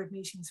be hybrid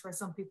meetings where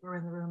some people are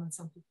in the room and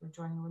some people are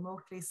joining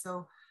remotely.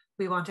 So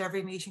we want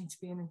every meeting to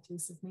be an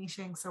inclusive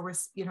meeting. So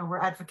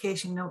we're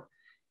advocating,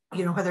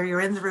 you know, whether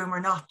you're in the room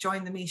or not,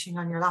 join the meeting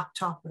on your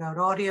laptop without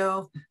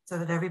audio, so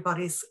that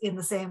everybody's in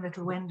the same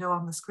little window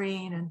on the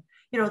screen, and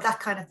you know, that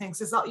kind of thing.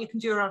 So there's a lot you can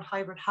do around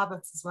hybrid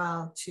habits as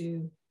well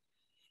to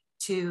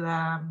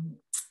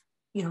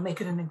you know,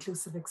 make it an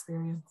inclusive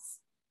experience.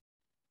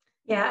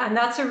 Yeah, and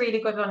that's a really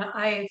good one.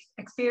 I've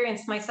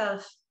experienced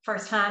myself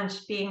firsthand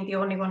being the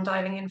only one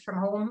dialing in from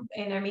home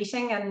in a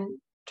meeting and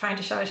trying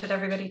to shout at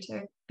everybody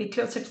to be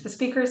closer to the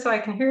speaker so I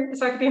can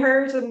be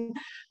heard, and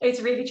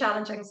it's really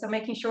challenging. So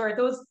making sure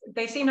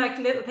they seem like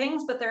little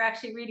things, but they're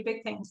actually really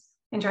big things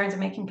in terms of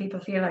making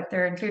people feel like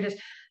they're included.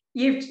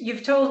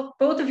 You've told,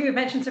 both of you have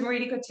mentioned some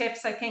really good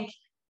tips. I think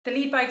the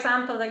lead by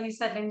example that you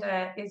said,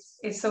 Linda,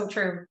 is so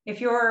true.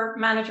 If your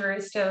manager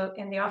is still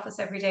in the office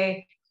every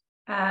day,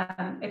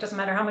 it doesn't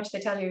matter how much they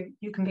tell you,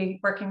 you can be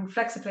working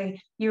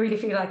flexibly. You may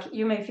feel like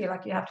you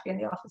have to be in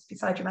the office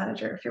beside your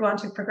manager if you want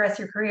to progress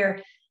your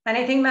career. And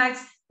I think,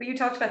 Max, what you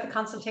talked about, the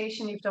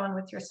consultation you've done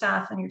with your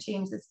staff and your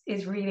teams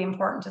is really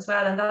important as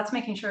well. And that's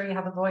making sure you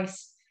have a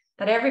voice,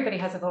 that everybody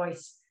has a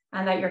voice,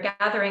 and that you're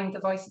gathering the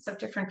voices of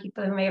different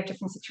people who may have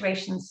different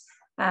situations,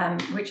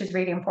 which is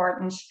really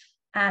important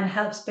and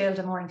helps build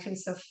a more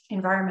inclusive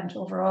environment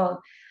overall.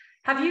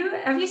 Have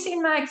you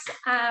seen, Max,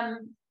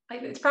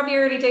 it's probably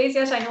early days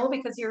yet, I know,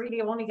 because you're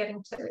really only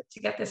getting to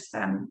get this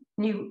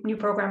new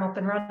program up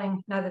and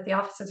running now that the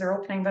offices are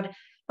opening. But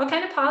what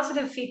kind of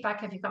positive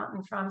feedback have you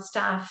gotten from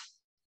staff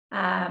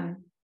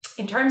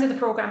in terms of the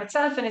program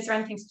itself? And is there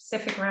anything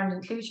specific around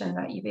inclusion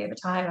that you'd be able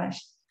to highlight?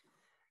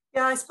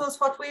 Yeah, I suppose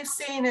what we've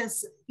seen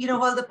is, you know,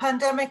 while the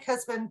pandemic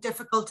has been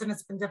difficult, and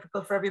it's been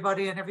difficult for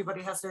everybody, and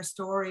everybody has their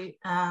story,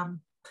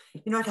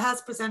 you know, it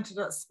has presented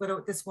us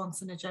with this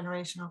once in a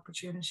generation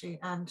opportunity.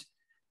 And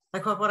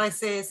like what I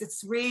say is,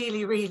 it's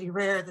really, really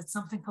rare that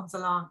something comes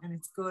along and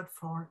it's good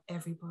for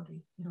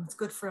everybody. You know, it's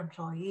good for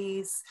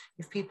employees.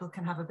 If people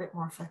can have a bit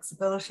more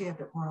flexibility, a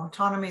bit more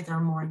autonomy, they're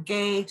more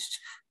engaged,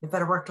 they have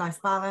better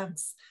work-life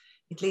balance.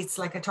 It leads,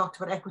 like I talked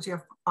about, equity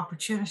of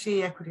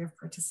opportunity, equity of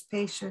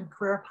participation,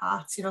 career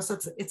paths, you know, so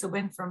it's a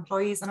win for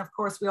employees. And of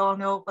course, we all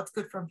know what's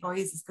good for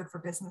employees is good for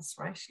business,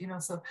 right? You know,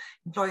 so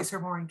employees are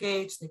more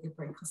engaged, they give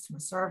great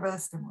customer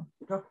service, they're more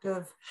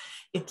productive.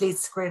 It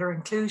leads to greater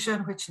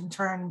inclusion, which in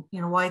turn,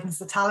 you know, widens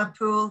the talent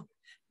pool,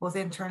 both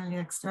internally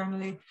and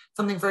externally.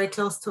 Something very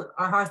close to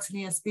our hearts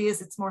in ESB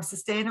is it's more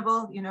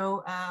sustainable, you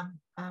know,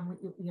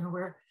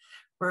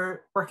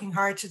 we're working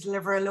hard to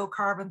deliver a low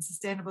carbon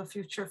sustainable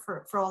future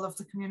for all of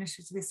the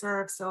communities we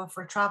serve. So if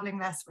we're traveling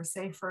less, we're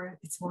safer,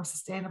 it's more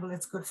sustainable,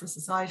 it's good for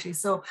society.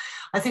 So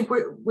I think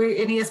we're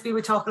in ESB,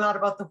 we talk a lot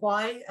about the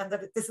why, and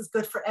that this is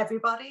good for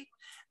everybody.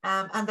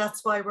 And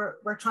that's why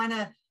we're trying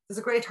to, there's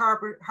a great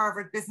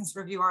Harvard Business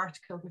Review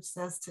article which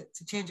says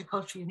to change a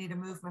culture, you need a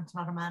movement,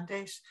 not a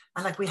mandate.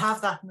 And like we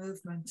have that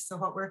movement. So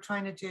what we're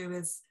trying to do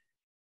is,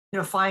 you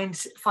know, find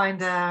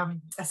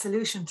a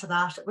solution to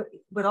that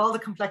with all the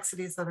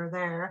complexities that are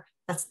there,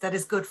 that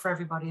is good for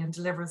everybody and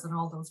delivers on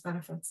all those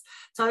benefits.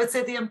 So I would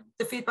say the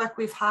feedback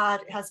we've had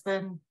has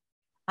been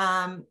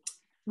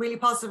really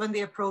positive in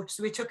the approach.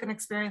 So we took an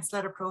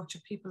experience-led approach,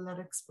 a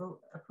people-led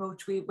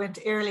approach. We went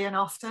early and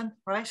often,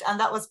 right? And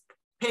that was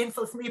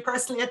painful for me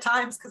personally at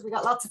times because we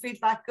got lots of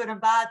feedback, good and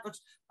bad, but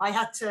I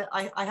had to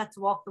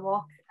walk the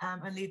walk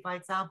and lead by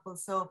example.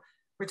 So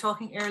we're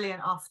talking early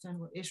and often,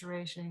 we're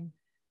iterating.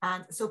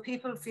 And so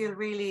people feel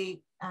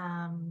really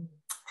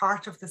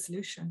part of the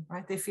solution,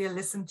 right? They feel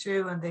listened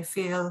to, and they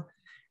feel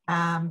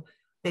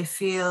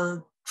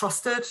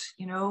trusted,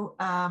 you know,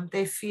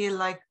 they feel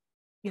like,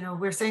 you know,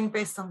 we're saying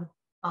based on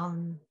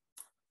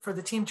for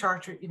the team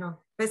charter, you know,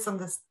 based on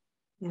this,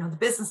 you know, the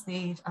business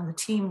need and the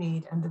team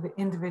need and the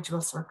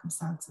individual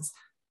circumstances,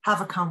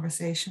 have a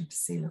conversation to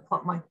see, look,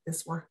 what might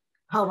this work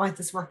how might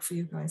this work for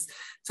you guys?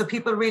 So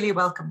people really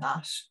welcome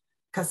that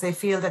because they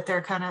feel that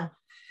they're kind of,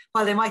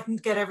 well, they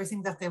mightn't get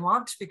everything that they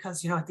want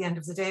because, you know, at the end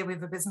of the day, we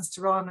have a business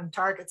to run and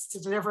targets to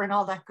deliver and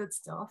all that good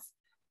stuff.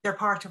 They're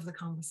part of the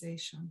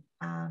conversation.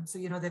 So,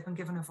 you know, they've been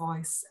given a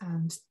voice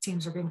and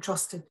teams are being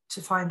trusted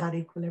to find that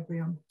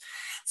equilibrium.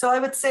 So I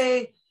would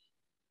say,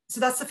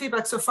 so that's the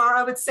feedback so far.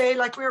 I would say,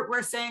 like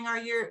we're saying,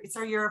 it's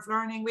our year of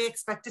learning. We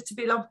expect it to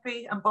be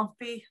lumpy and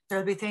bumpy.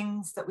 There'll be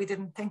things that we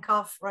didn't think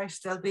of, right?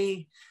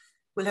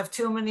 We'll have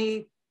too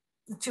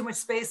much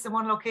space in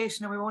one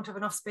location and we won't have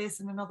enough space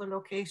in another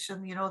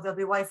location. You know, there'll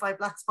be Wi-Fi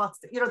black spots,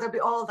 you know, there'll be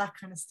all that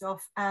kind of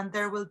stuff. And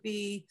there will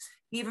be,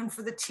 even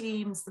for the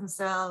teams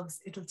themselves,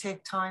 it'll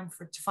take time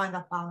to find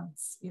that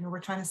balance. You know, we're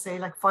trying to say,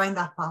 like, find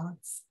that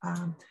balance,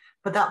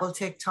 but that will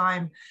take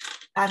time.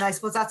 And I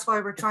suppose that's why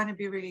we're trying to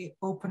be really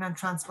open and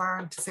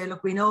transparent to say,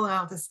 look, we know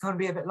now this is going to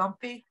be a bit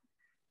lumpy,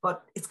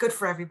 but it's good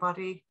for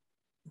everybody.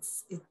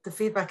 The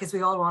feedback is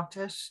we all want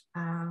it.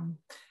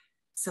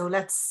 So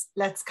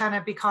let's kind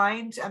of be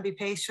kind and be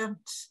patient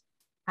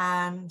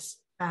and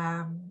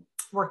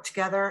work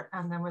together,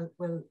 and then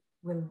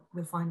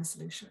we'll find a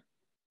solution.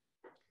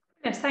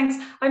 Yes, thanks.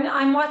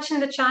 I'm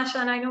watching the chat,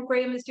 and I know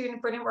Graham is doing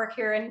brilliant work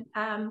here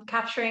and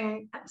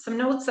capturing some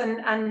notes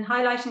and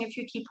highlighting a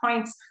few key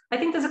points. I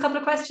think there's a couple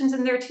of questions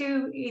in there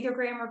too, either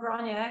Graham or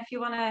Grania, if you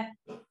want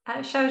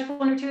to shout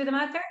one or two of them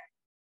out there.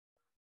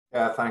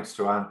 Yeah, thanks,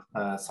 Joanne.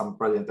 Some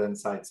brilliant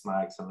insights,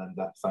 Mags and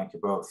Linda. Thank you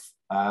both.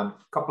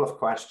 Couple of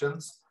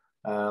questions.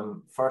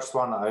 First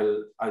one,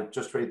 I'll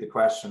just read the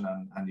question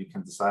and you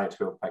can decide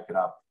who'll pick it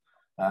up.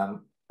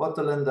 What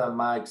do Linda and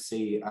Mag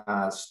see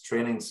as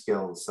training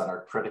skills that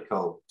are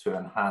critical to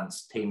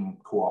enhance team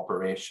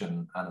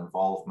cooperation and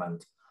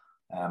involvement,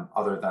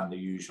 other than the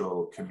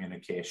usual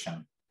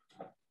communication?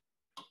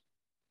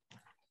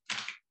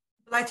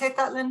 Will I take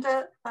that,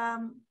 Linda?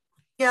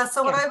 Yeah,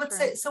 so what I would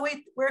say, so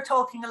we're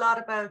talking a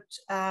lot about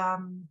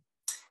kind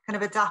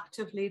of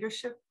adaptive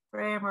leadership,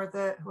 Graham, or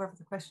whoever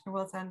the questioner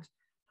was, and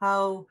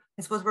how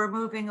I suppose we're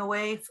moving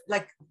away,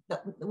 like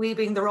we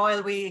being the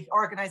royal we,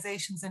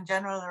 organizations in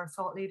general are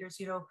thought leaders,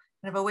 you know,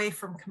 kind of away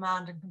from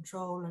command and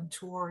control and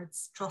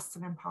towards trust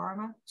and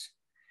empowerment.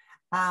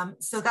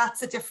 So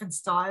that's a different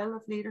style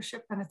of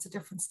leadership and it's a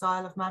different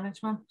style of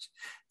management.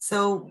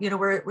 So, you know,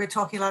 we're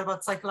talking a lot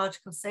about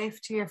psychological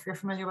safety, if you're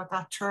familiar with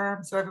that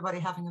term. So everybody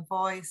having a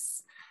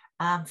voice,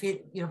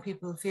 you know,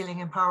 people feeling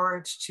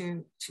empowered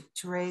to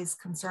raise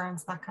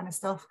concerns, that kind of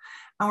stuff.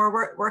 And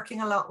we're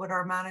working a lot with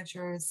our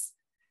managers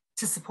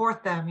to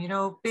support them, you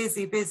know,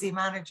 busy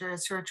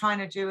managers who are trying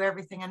to do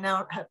everything. And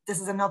now this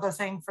is another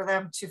thing for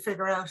them to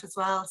figure out as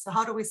well. So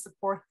how do we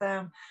support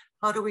them?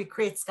 How do we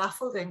create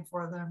scaffolding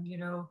for them? You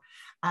know,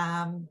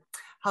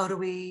 how do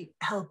we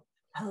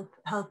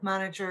help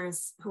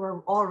managers who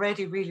are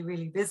already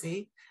really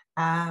busy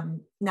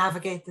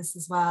navigate this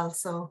as well?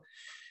 So,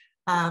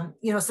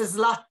 you know, so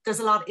there's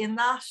a lot in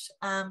that.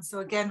 So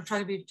again, we're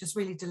trying to be just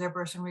really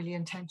deliberate and really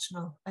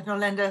intentional. I don't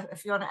know, Linda,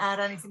 if you want to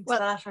add anything to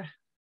that. Or...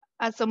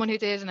 As someone who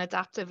did an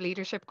adaptive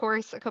leadership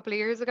course a couple of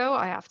years ago,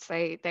 I have to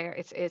say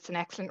it's an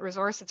excellent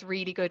resource. It's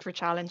really good for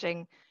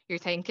challenging your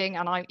thinking.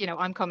 And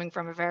I'm coming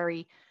from a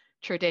very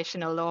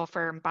traditional law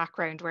firm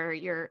background where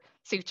your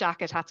suit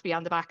jacket had to be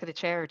on the back of the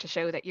chair to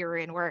show that you were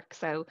in work.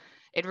 So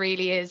it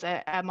really is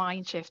a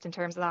mind shift in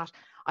terms of that.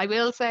 I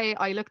will say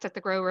I looked at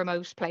the Grow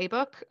Remote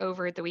playbook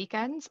over the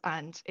weekend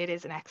and it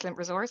is an excellent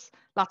resource.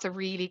 Lots of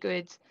really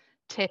good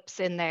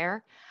tips in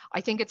there. I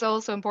think it's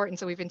also important,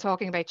 so we've been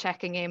talking about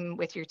checking in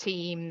with your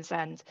teams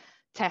and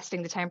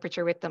testing the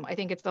temperature with them. I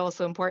think it's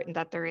also important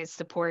that there is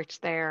support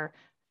there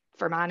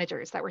for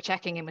managers, that we're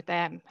checking in with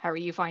them. How are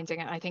you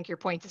finding it? I think your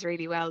point is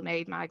really well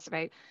made, Mags,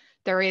 about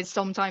there is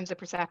sometimes a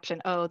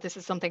perception, oh, this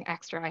is something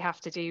extra I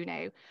have to do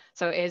now.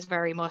 So it is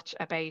very much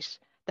about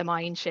the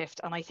mind shift.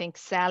 And I think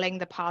selling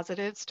the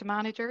positives to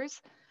managers,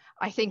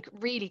 I think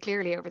really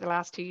clearly over the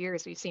last 2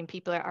 years, we've seen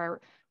people are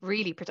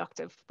really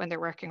productive when they're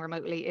working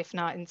remotely, if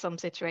not in some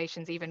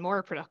situations even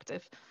more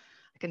productive.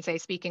 I can say,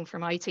 speaking for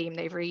my team,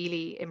 they've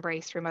really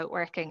embraced remote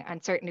working.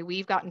 And certainly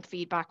we've gotten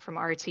feedback from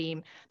our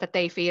team that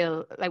they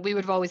feel like we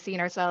would have always seen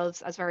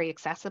ourselves as very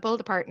accessible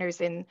to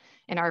partners in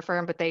our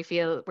firm, but they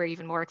feel we're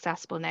even more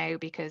accessible now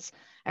because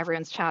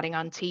everyone's chatting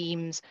on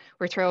Teams.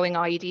 We're throwing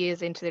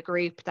ideas into the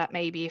group that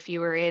maybe if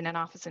you were in an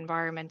office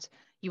environment,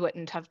 you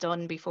wouldn't have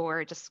done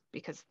before, just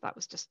because that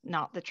was just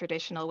not the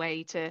traditional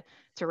way to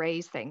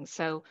raise things.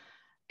 So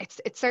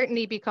it's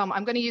certainly become,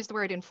 I'm going to use the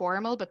word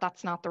informal, but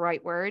that's not the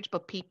right word,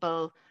 but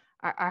people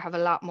have a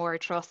lot more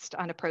trust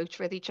and approach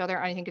with each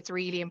other. I think it's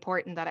really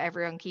important that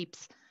everyone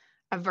keeps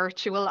a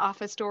virtual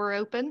office door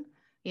open.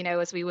 You know,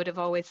 as we would have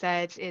always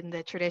said in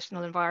the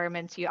traditional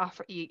environment,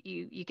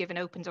 you give an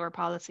open door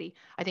policy.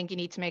 I think you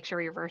need to make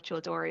sure your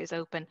virtual door is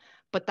open,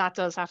 but that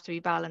does have to be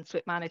balanced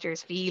with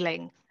managers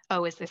feeling,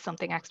 oh, is this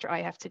something extra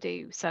I have to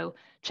do? So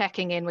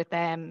checking in with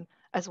them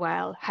as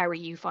well. How are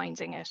you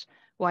finding it?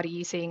 What are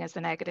you seeing as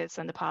the negatives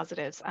and the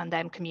positives? And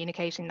then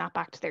communicating that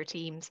back to their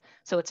teams.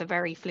 So it's a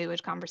very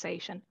fluid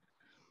conversation.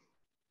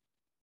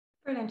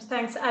 Brilliant,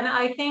 thanks. And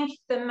I think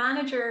the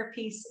manager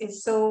piece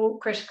is so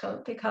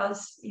critical,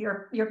 because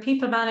your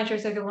people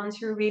managers are the ones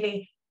who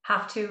really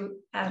have to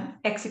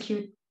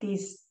execute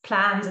these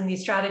plans and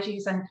these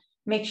strategies and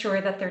make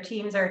sure that their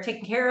teams are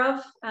taken care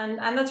of. And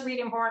that's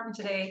really important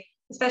today,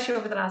 especially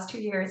over the last 2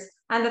 years,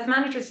 and that the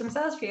managers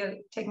themselves feel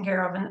taken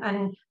care of,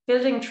 and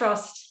building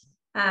trust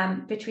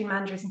between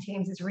managers and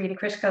teams is really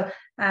critical.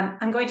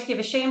 I'm going to give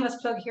a shameless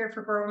plug here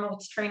for Grow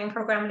Remote's training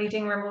program,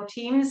 Leading Remote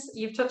Teams.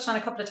 You've touched on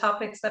a couple of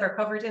topics that are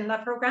covered in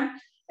that program,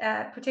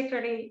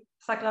 particularly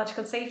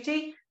psychological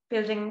safety,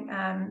 building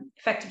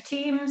effective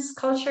teams,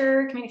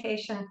 culture,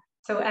 communication.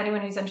 So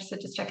anyone who's interested,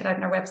 just check it out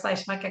on our website.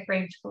 I might get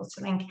Graham to post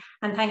a link.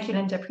 And thank you,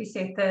 Linda.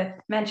 Appreciate the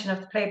mention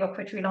of the playbook,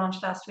 which we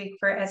launched last week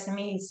for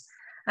SMEs.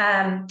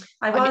 I'm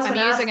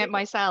using it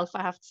myself,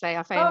 I have to say.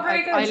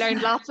 I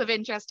learned lots of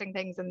interesting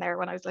things in there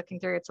when I was looking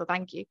through it, so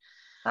thank you.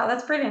 Oh,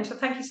 that's brilliant. So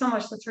thank you so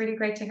much. That's really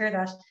great to hear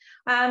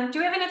that. Do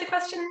we have another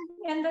question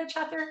in the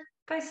chat there,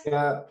 guys?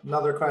 Yeah,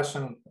 another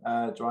question,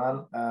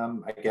 Joanne.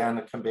 Again,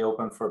 it can be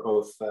open for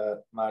both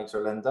Mags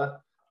or Linda.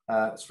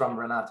 It's from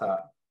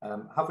Renata.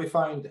 Have we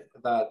found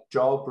that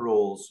job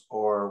roles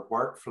or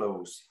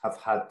workflows have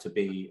had to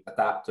be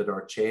adapted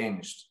or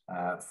changed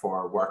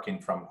for working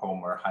from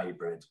home or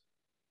hybrid?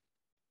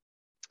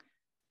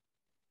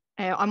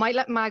 I might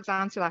let Mags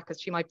answer that,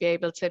 because she might be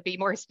able to be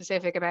more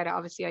specific about it.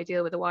 Obviously, I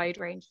deal with a wide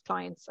range of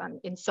clients, and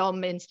in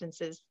some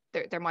instances,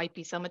 there might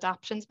be some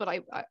adaptations, but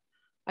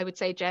I would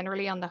say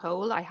generally on the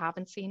whole, I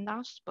haven't seen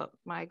that. But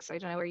Mags, I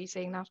don't know, are you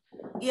seeing that?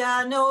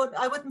 Yeah, no,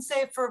 I wouldn't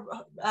say for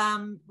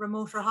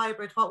remote or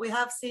hybrid. What we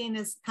have seen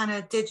is kind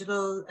of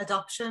digital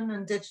adoption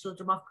and digital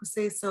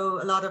democracy.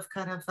 So a lot of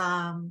kind of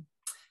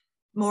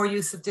more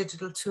use of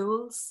digital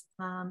tools.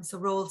 So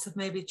roles have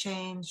maybe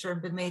changed or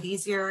been made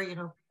easier, you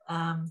know,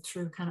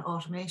 through kind of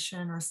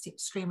automation or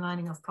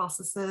streamlining of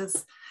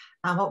processes.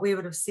 And what we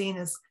would have seen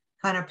is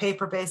kind of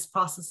paper-based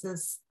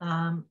processes.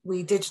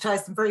 We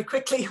digitized them very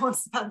quickly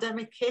once the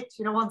pandemic hit,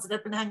 you know, ones that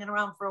had been hanging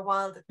around for a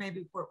while that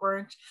maybe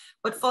weren't.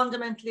 But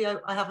fundamentally,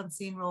 I haven't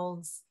seen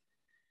roles,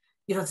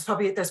 you know,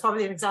 there's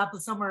probably an example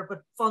somewhere,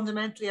 but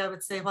fundamentally, I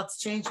would say what's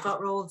changed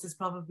about roles is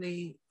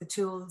probably the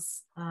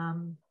tools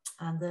and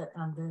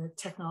the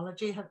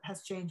technology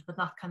has changed, but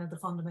not kind of the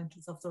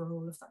fundamentals of the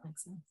role, if that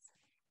makes sense.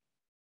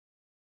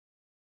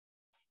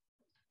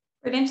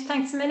 Brilliant,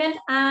 thanks a million.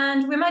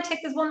 And we might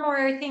take this one more,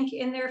 I think,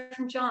 in there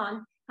from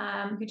John,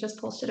 who just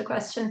posted a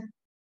question.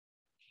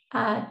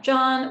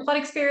 John, what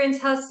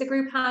experience has the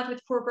group had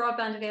with poor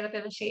broadband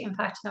availability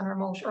impacting on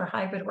remote or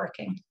hybrid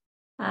working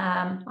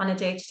on a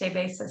day-to-day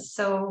basis?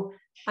 So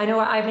I know,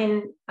 I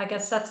mean, I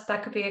guess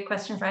that could be a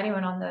question for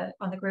anyone on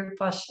the group,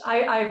 but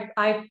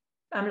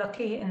I'm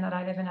lucky in that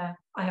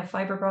I have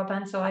fiber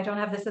broadband, so I don't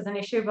have this as an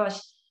issue. But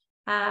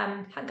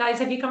guys,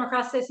 have you come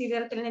across this?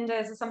 Linda,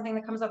 is it something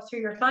that comes up through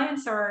your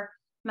clients, or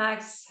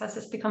Mags, has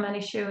this become an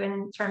issue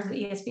in terms of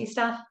the ESB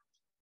staff?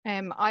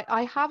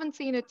 I haven't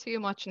seen it too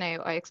much now.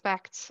 I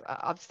expect,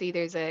 obviously,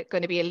 there's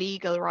going to be a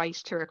legal right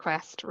to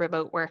request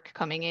remote work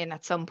coming in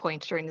at some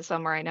point during the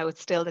summer. I know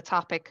it's still the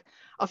topic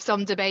of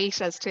some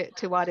debate as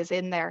to what is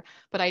in there,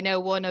 but I know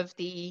one of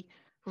the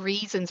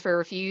reasons for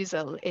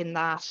refusal in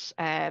that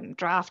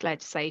draft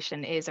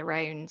legislation is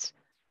around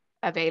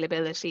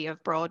availability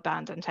of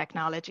broadband and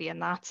technology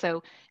and that.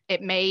 So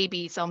it may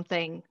be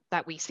something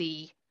that we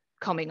see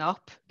coming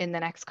up in the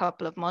next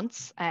couple of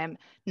months.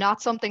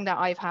 Not something that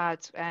I've had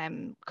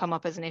come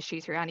up as an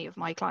issue through any of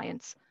my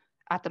clients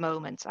at the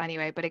moment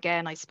anyway. But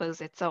again, I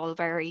suppose it's still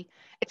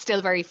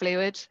very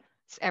fluid.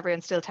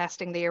 Everyone's still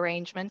testing the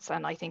arrangements.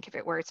 And I think if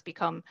it were to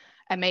become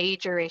a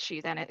major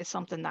issue, then it is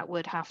something that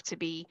would have to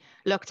be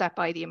looked at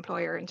by the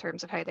employer in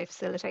terms of how they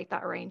facilitate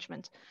that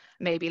arrangement.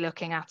 Maybe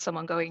looking at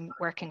someone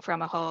working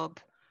from a hub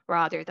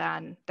rather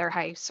than their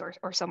house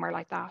or somewhere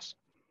like that.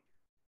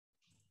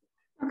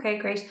 Okay,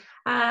 great.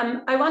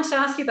 I wanted to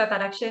ask you about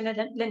that actually,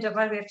 Linda,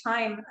 while we have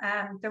time,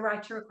 the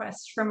right to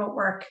request remote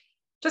work.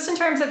 Just in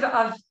terms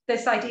of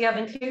this idea of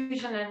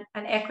inclusion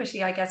and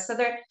equity, I guess. So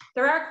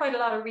there are quite a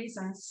lot of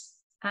reasons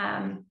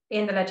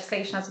in the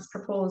legislation as it's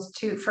proposed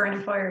for an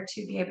employer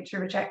to be able to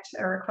reject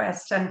a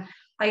request. And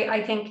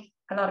I think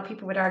a lot of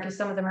people would argue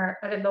some of them are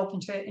a little open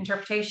to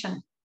interpretation,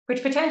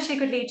 which potentially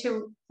could lead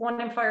to one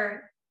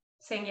employer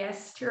saying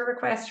yes to a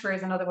request,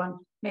 whereas another one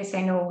may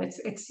say no.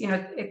 It's you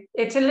know, it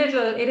is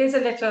a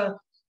little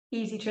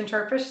easy to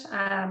interpret.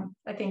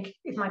 I think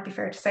it might be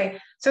fair to say.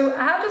 So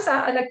how does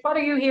that, like, what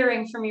are you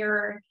hearing from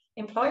your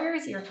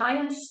employers, your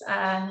clients,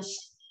 and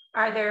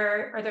are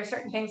there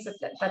certain things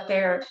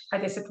that are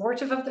they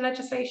supportive of the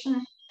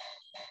legislation?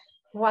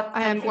 What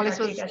kind of feedback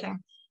are you getting?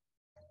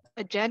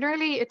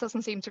 Generally, it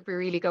doesn't seem to be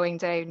really going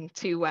down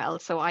too well.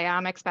 So I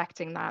am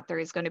expecting that there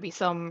is going to be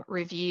some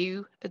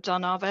review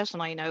done of it.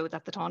 And I know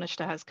that the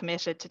Taoiseach has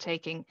committed to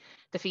taking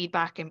the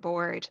feedback on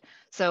board.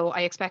 So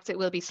I expect it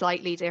will be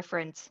slightly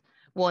different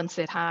once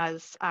it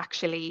has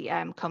actually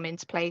come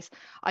into place.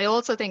 I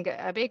also think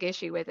a big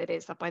issue with it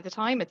is that by the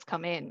time it's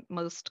come in,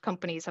 most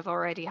companies have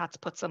already had to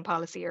put some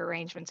policy or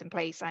arrangements in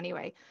place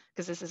anyway,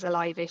 because this is a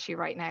live issue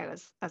right now.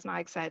 As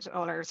Mag said,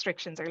 all our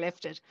restrictions are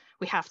lifted.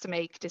 We have to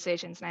make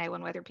decisions now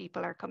on whether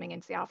people are coming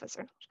into the office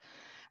or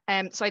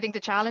not. So I think the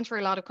challenge for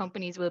a lot of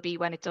companies will be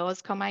when it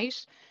does come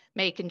out,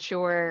 making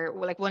sure,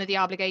 well, like one of the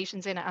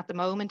obligations in it at the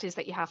moment is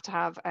that you have to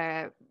have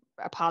a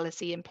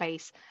policy in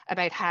place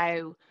about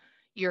how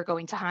you're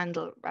going to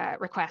handle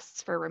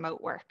requests for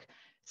remote work.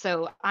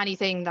 So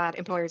anything that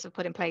employers have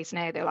put in place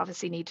now, they'll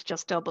obviously need to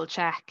just double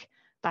check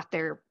that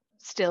they're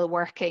still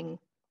working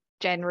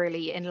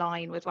generally in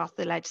line with what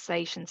the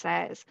legislation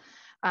says.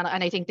 And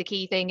I think the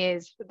key thing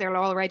is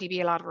there'll already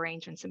be a lot of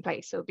arrangements in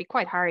place. So it'd be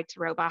quite hard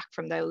to row back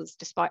from those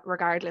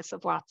regardless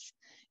of what's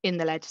in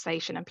the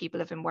legislation, and people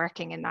have been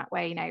working in that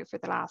way now for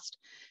the last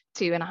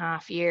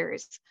 2.5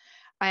 years.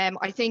 I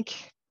think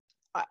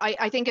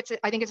it's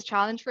a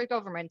challenge for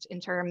government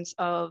in terms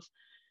of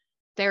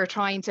they're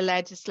trying to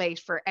legislate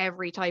for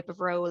every type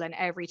of role and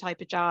every type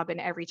of job and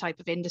every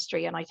type of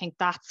industry. And I think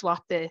that's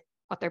what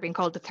they're being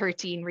called the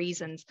 13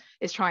 reasons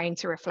is trying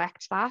to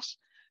reflect that.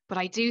 But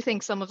I do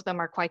think some of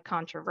them are quite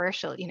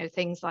controversial. You know,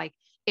 things like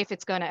if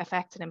it's going to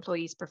affect an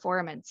employee's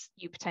performance,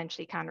 you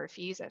potentially can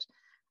refuse it.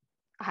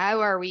 How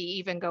are we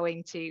even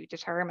going to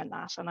determine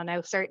that? And I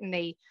know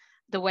certainly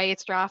the way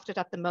it's drafted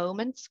at the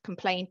moment,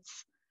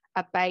 complaints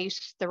about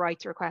the right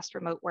to request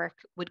remote work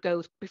would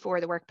go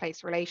before the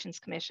Workplace Relations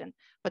Commission,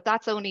 but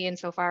that's only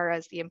insofar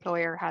as the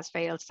employer has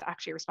failed to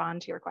actually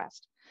respond to your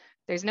request.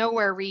 There's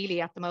nowhere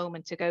really at the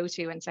moment to go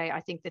to and say,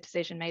 I think the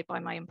decision made by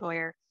my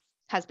employer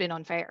has been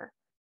unfair.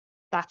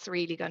 That's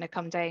really going to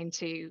come down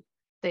to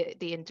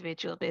the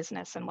individual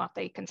business and what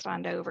they can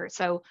stand over.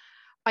 So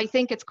I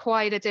think it's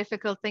quite a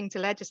difficult thing to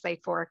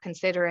legislate for,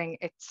 considering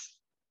it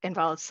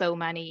involves so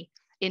many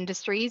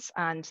industries,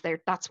 and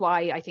that's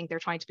why I think they're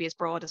trying to be as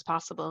broad as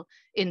possible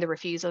in the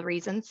refusal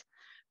reasons.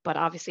 But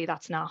obviously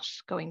that's not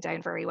going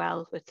down very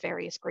well with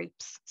various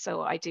groups.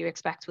 So I do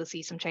expect we'll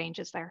see some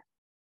changes there.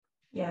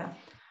 Yeah.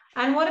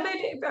 And what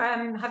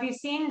about, have you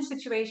seen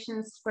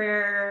situations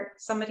where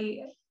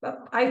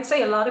I'd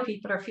say a lot of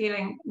people are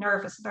feeling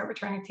nervous about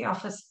returning to the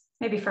office,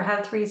 maybe for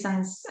health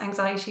reasons,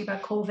 anxiety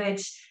about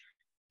COVID,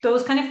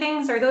 those kind of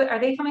things? Are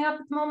they coming up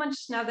at the moment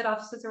now that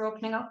offices are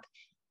opening up?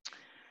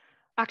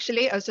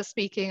 Actually, I was just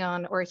speaking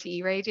on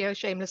RTE radio,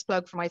 shameless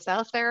plug for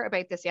myself there,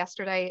 about this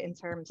yesterday in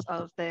terms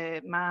of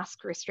the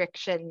mask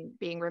restriction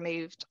being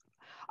removed.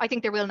 I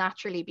think there will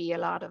naturally be a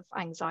lot of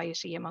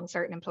anxiety among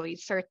certain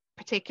employees,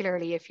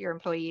 particularly if your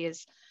employee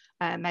is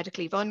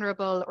medically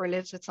vulnerable or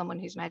lives with someone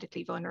who's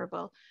medically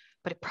vulnerable.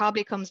 But it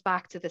probably comes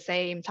back to the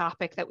same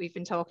topic that we've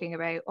been talking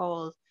about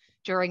all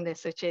during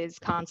this, which is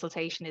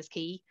consultation is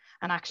key,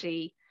 and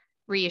actually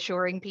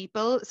reassuring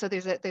people. So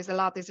there's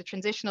a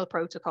transitional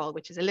protocol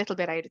which is a little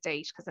bit out of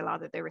date because a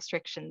lot of the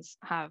restrictions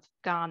have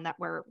gone that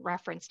were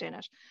referenced in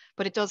it,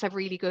 but it does have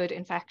really good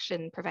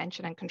infection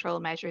prevention and control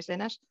measures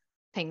in it,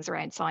 things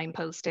around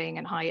signposting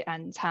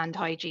and hand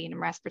hygiene and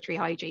respiratory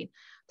hygiene.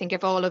 I think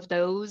if all of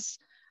those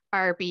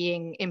are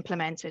being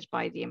implemented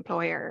by the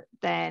employer,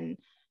 then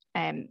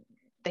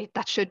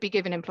that should be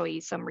giving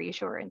employees some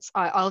reassurance.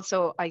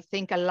 I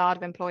think a lot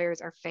of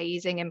employers are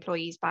phasing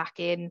employees back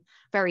in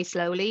very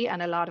slowly,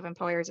 and a lot of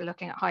employers are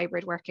looking at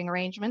hybrid working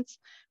arrangements,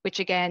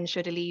 which again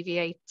should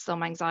alleviate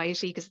some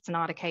anxiety, because it's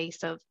not a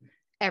case of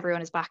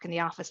everyone is back in the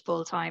office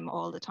full time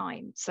all the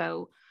time.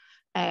 So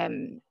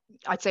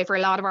I'd say for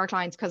a lot of our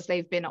clients, because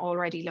they've been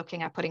already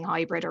looking at putting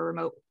hybrid or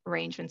remote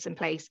arrangements in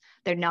place,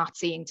 they're not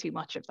seeing too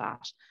much of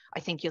that. I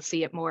think you'll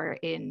see it more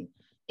in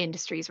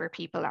industries where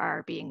people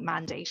are being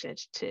mandated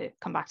to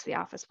come back to the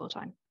office full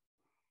time.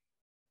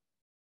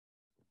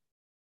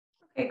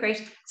 Okay,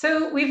 great.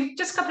 So we've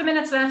just a couple of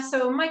minutes left,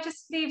 so I might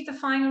just leave the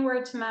final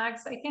word to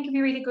Mags. I think it'd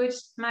be really good,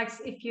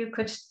 Mags, if you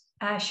could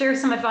share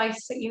some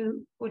advice that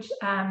you would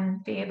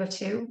be able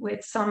to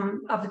with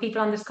some of the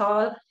people on this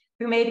call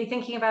who may be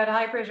thinking about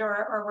hybrid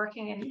or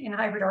working in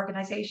hybrid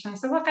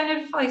organizations. So what kind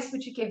of advice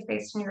would you give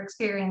based on your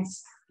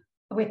experience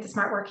with the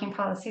smart working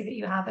policy that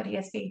you have at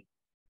ESB?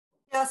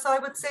 Yeah, so I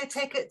would say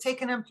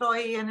take an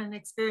employee and an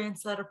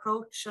experience-led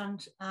approach,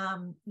 and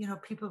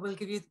people will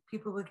give you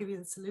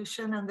the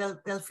solution, and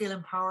they'll feel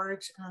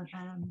empowered,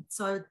 and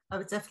so I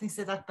would definitely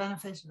say that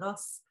benefited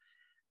us.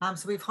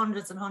 So we have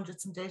hundreds and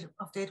hundreds of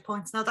data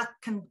points. Now that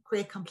can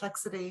create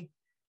complexity,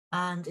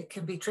 and it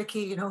can be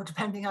tricky,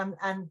 depending on,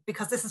 and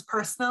because this is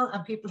personal,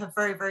 and people have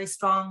very, very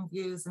strong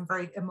views and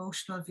very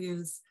emotional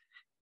views.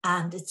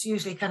 And it's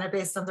usually kind of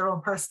based on their own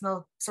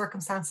personal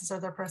circumstances or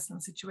their personal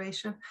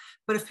situation.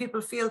 But if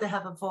people feel they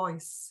have a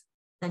voice,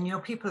 then,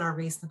 people are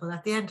reasonable.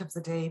 At the end of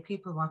the day,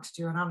 people want to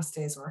do an honest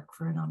day's work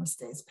for an honest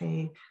day's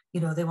pay.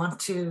 They want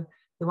to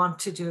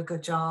do a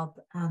good job,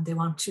 and they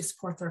want to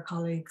support their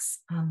colleagues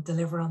and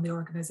deliver on the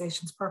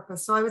organization's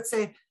purpose. So I would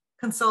say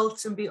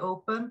consult and be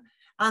open,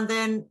 and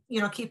then,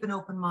 keep an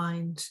open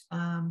mind.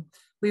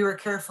 We were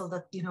careful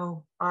that,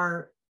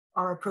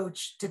 our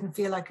approach didn't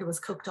feel like it was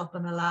cooked up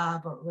in a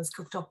lab, or it was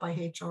cooked up by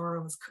HR, or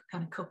it was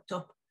kind of cooked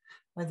up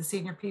the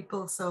senior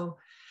people. So,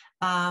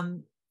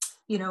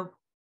 you know,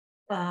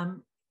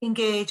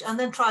 engage and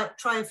then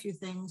try a few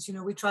things. You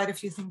know, we tried a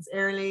few things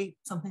early.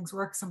 Some things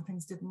worked, some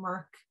things didn't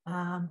work,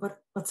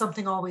 but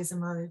something always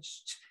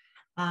emerged.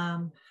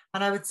 And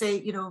I would say,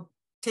 you know,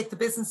 take the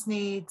business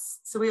needs.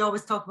 So we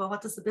always talk about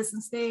what does the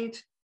business need,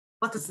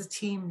 what does the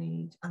team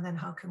need, and then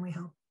how can we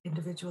help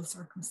individual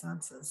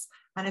circumstances.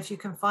 And if you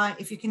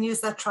can use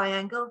that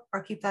triangle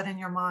or keep that in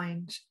your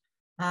mind,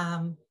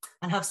 and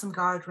have some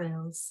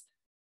guardrails,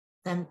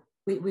 then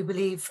we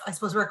believe, I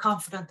suppose we're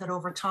confident that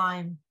over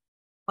time,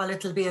 while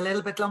it'll be a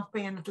little bit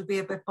lumpy and it'll be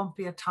a bit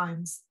bumpy at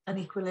times, an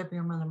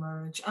equilibrium will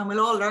emerge, and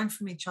we'll all learn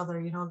from each other.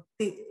 You know,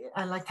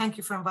 and like, thank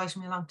you for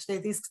inviting me along today.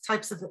 These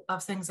types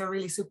of things are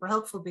really super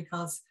helpful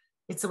because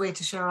it's a way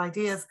to share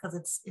ideas,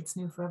 because it's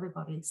new for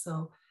everybody.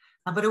 So,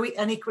 but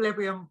an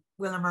equilibrium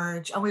will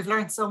emerge, and we've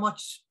learned so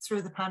much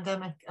through the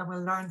pandemic, and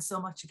we'll learn so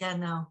much again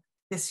now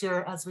this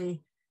year as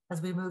we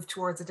move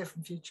towards a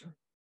different future.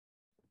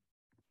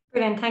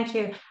 Brilliant, thank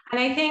you.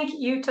 And I think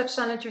you touched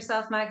on it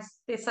yourself, Mags,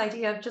 this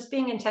idea of just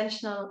being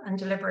intentional and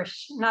deliberate,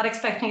 not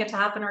expecting it to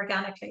happen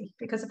organically,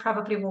 because it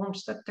probably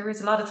won't. That there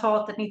is a lot of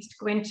thought that needs to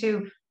go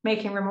into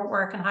making remote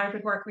work and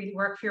hybrid work really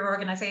work for your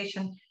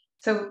organization.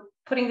 So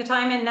putting the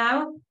time in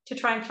now to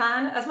try and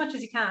plan as much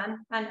as you can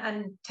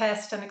and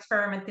test and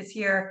experiment this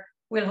year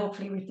will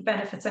hopefully reap the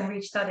benefits and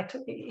reach that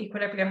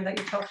equilibrium that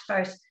you talked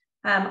about.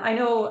 I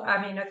know,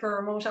 I mean, for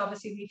remote,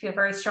 obviously we feel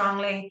very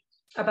strongly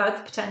about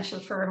the potential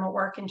for remote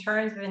work in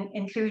terms of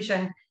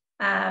inclusion,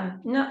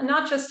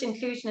 not just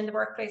inclusion in the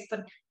workplace,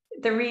 but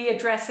the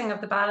readdressing of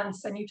the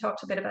balance. And you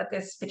talked a bit about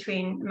this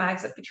between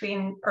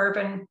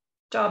urban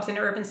jobs in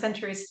urban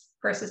centres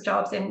versus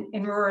jobs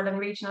in rural and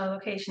regional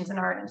locations in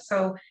Ireland.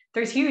 So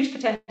there's huge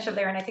potential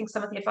there. And I think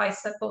some of the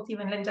advice that both you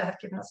and Linda have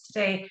given us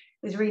today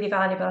is really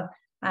valuable.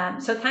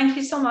 So thank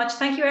you so much.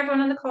 Thank you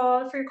everyone on the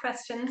call for your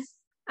questions.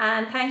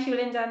 And thank you,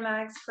 Linda and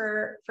Mags,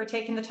 for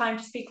taking the time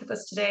to speak with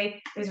us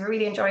today. It was a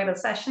really enjoyable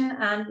session,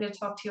 and we'll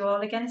talk to you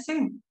all again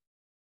soon.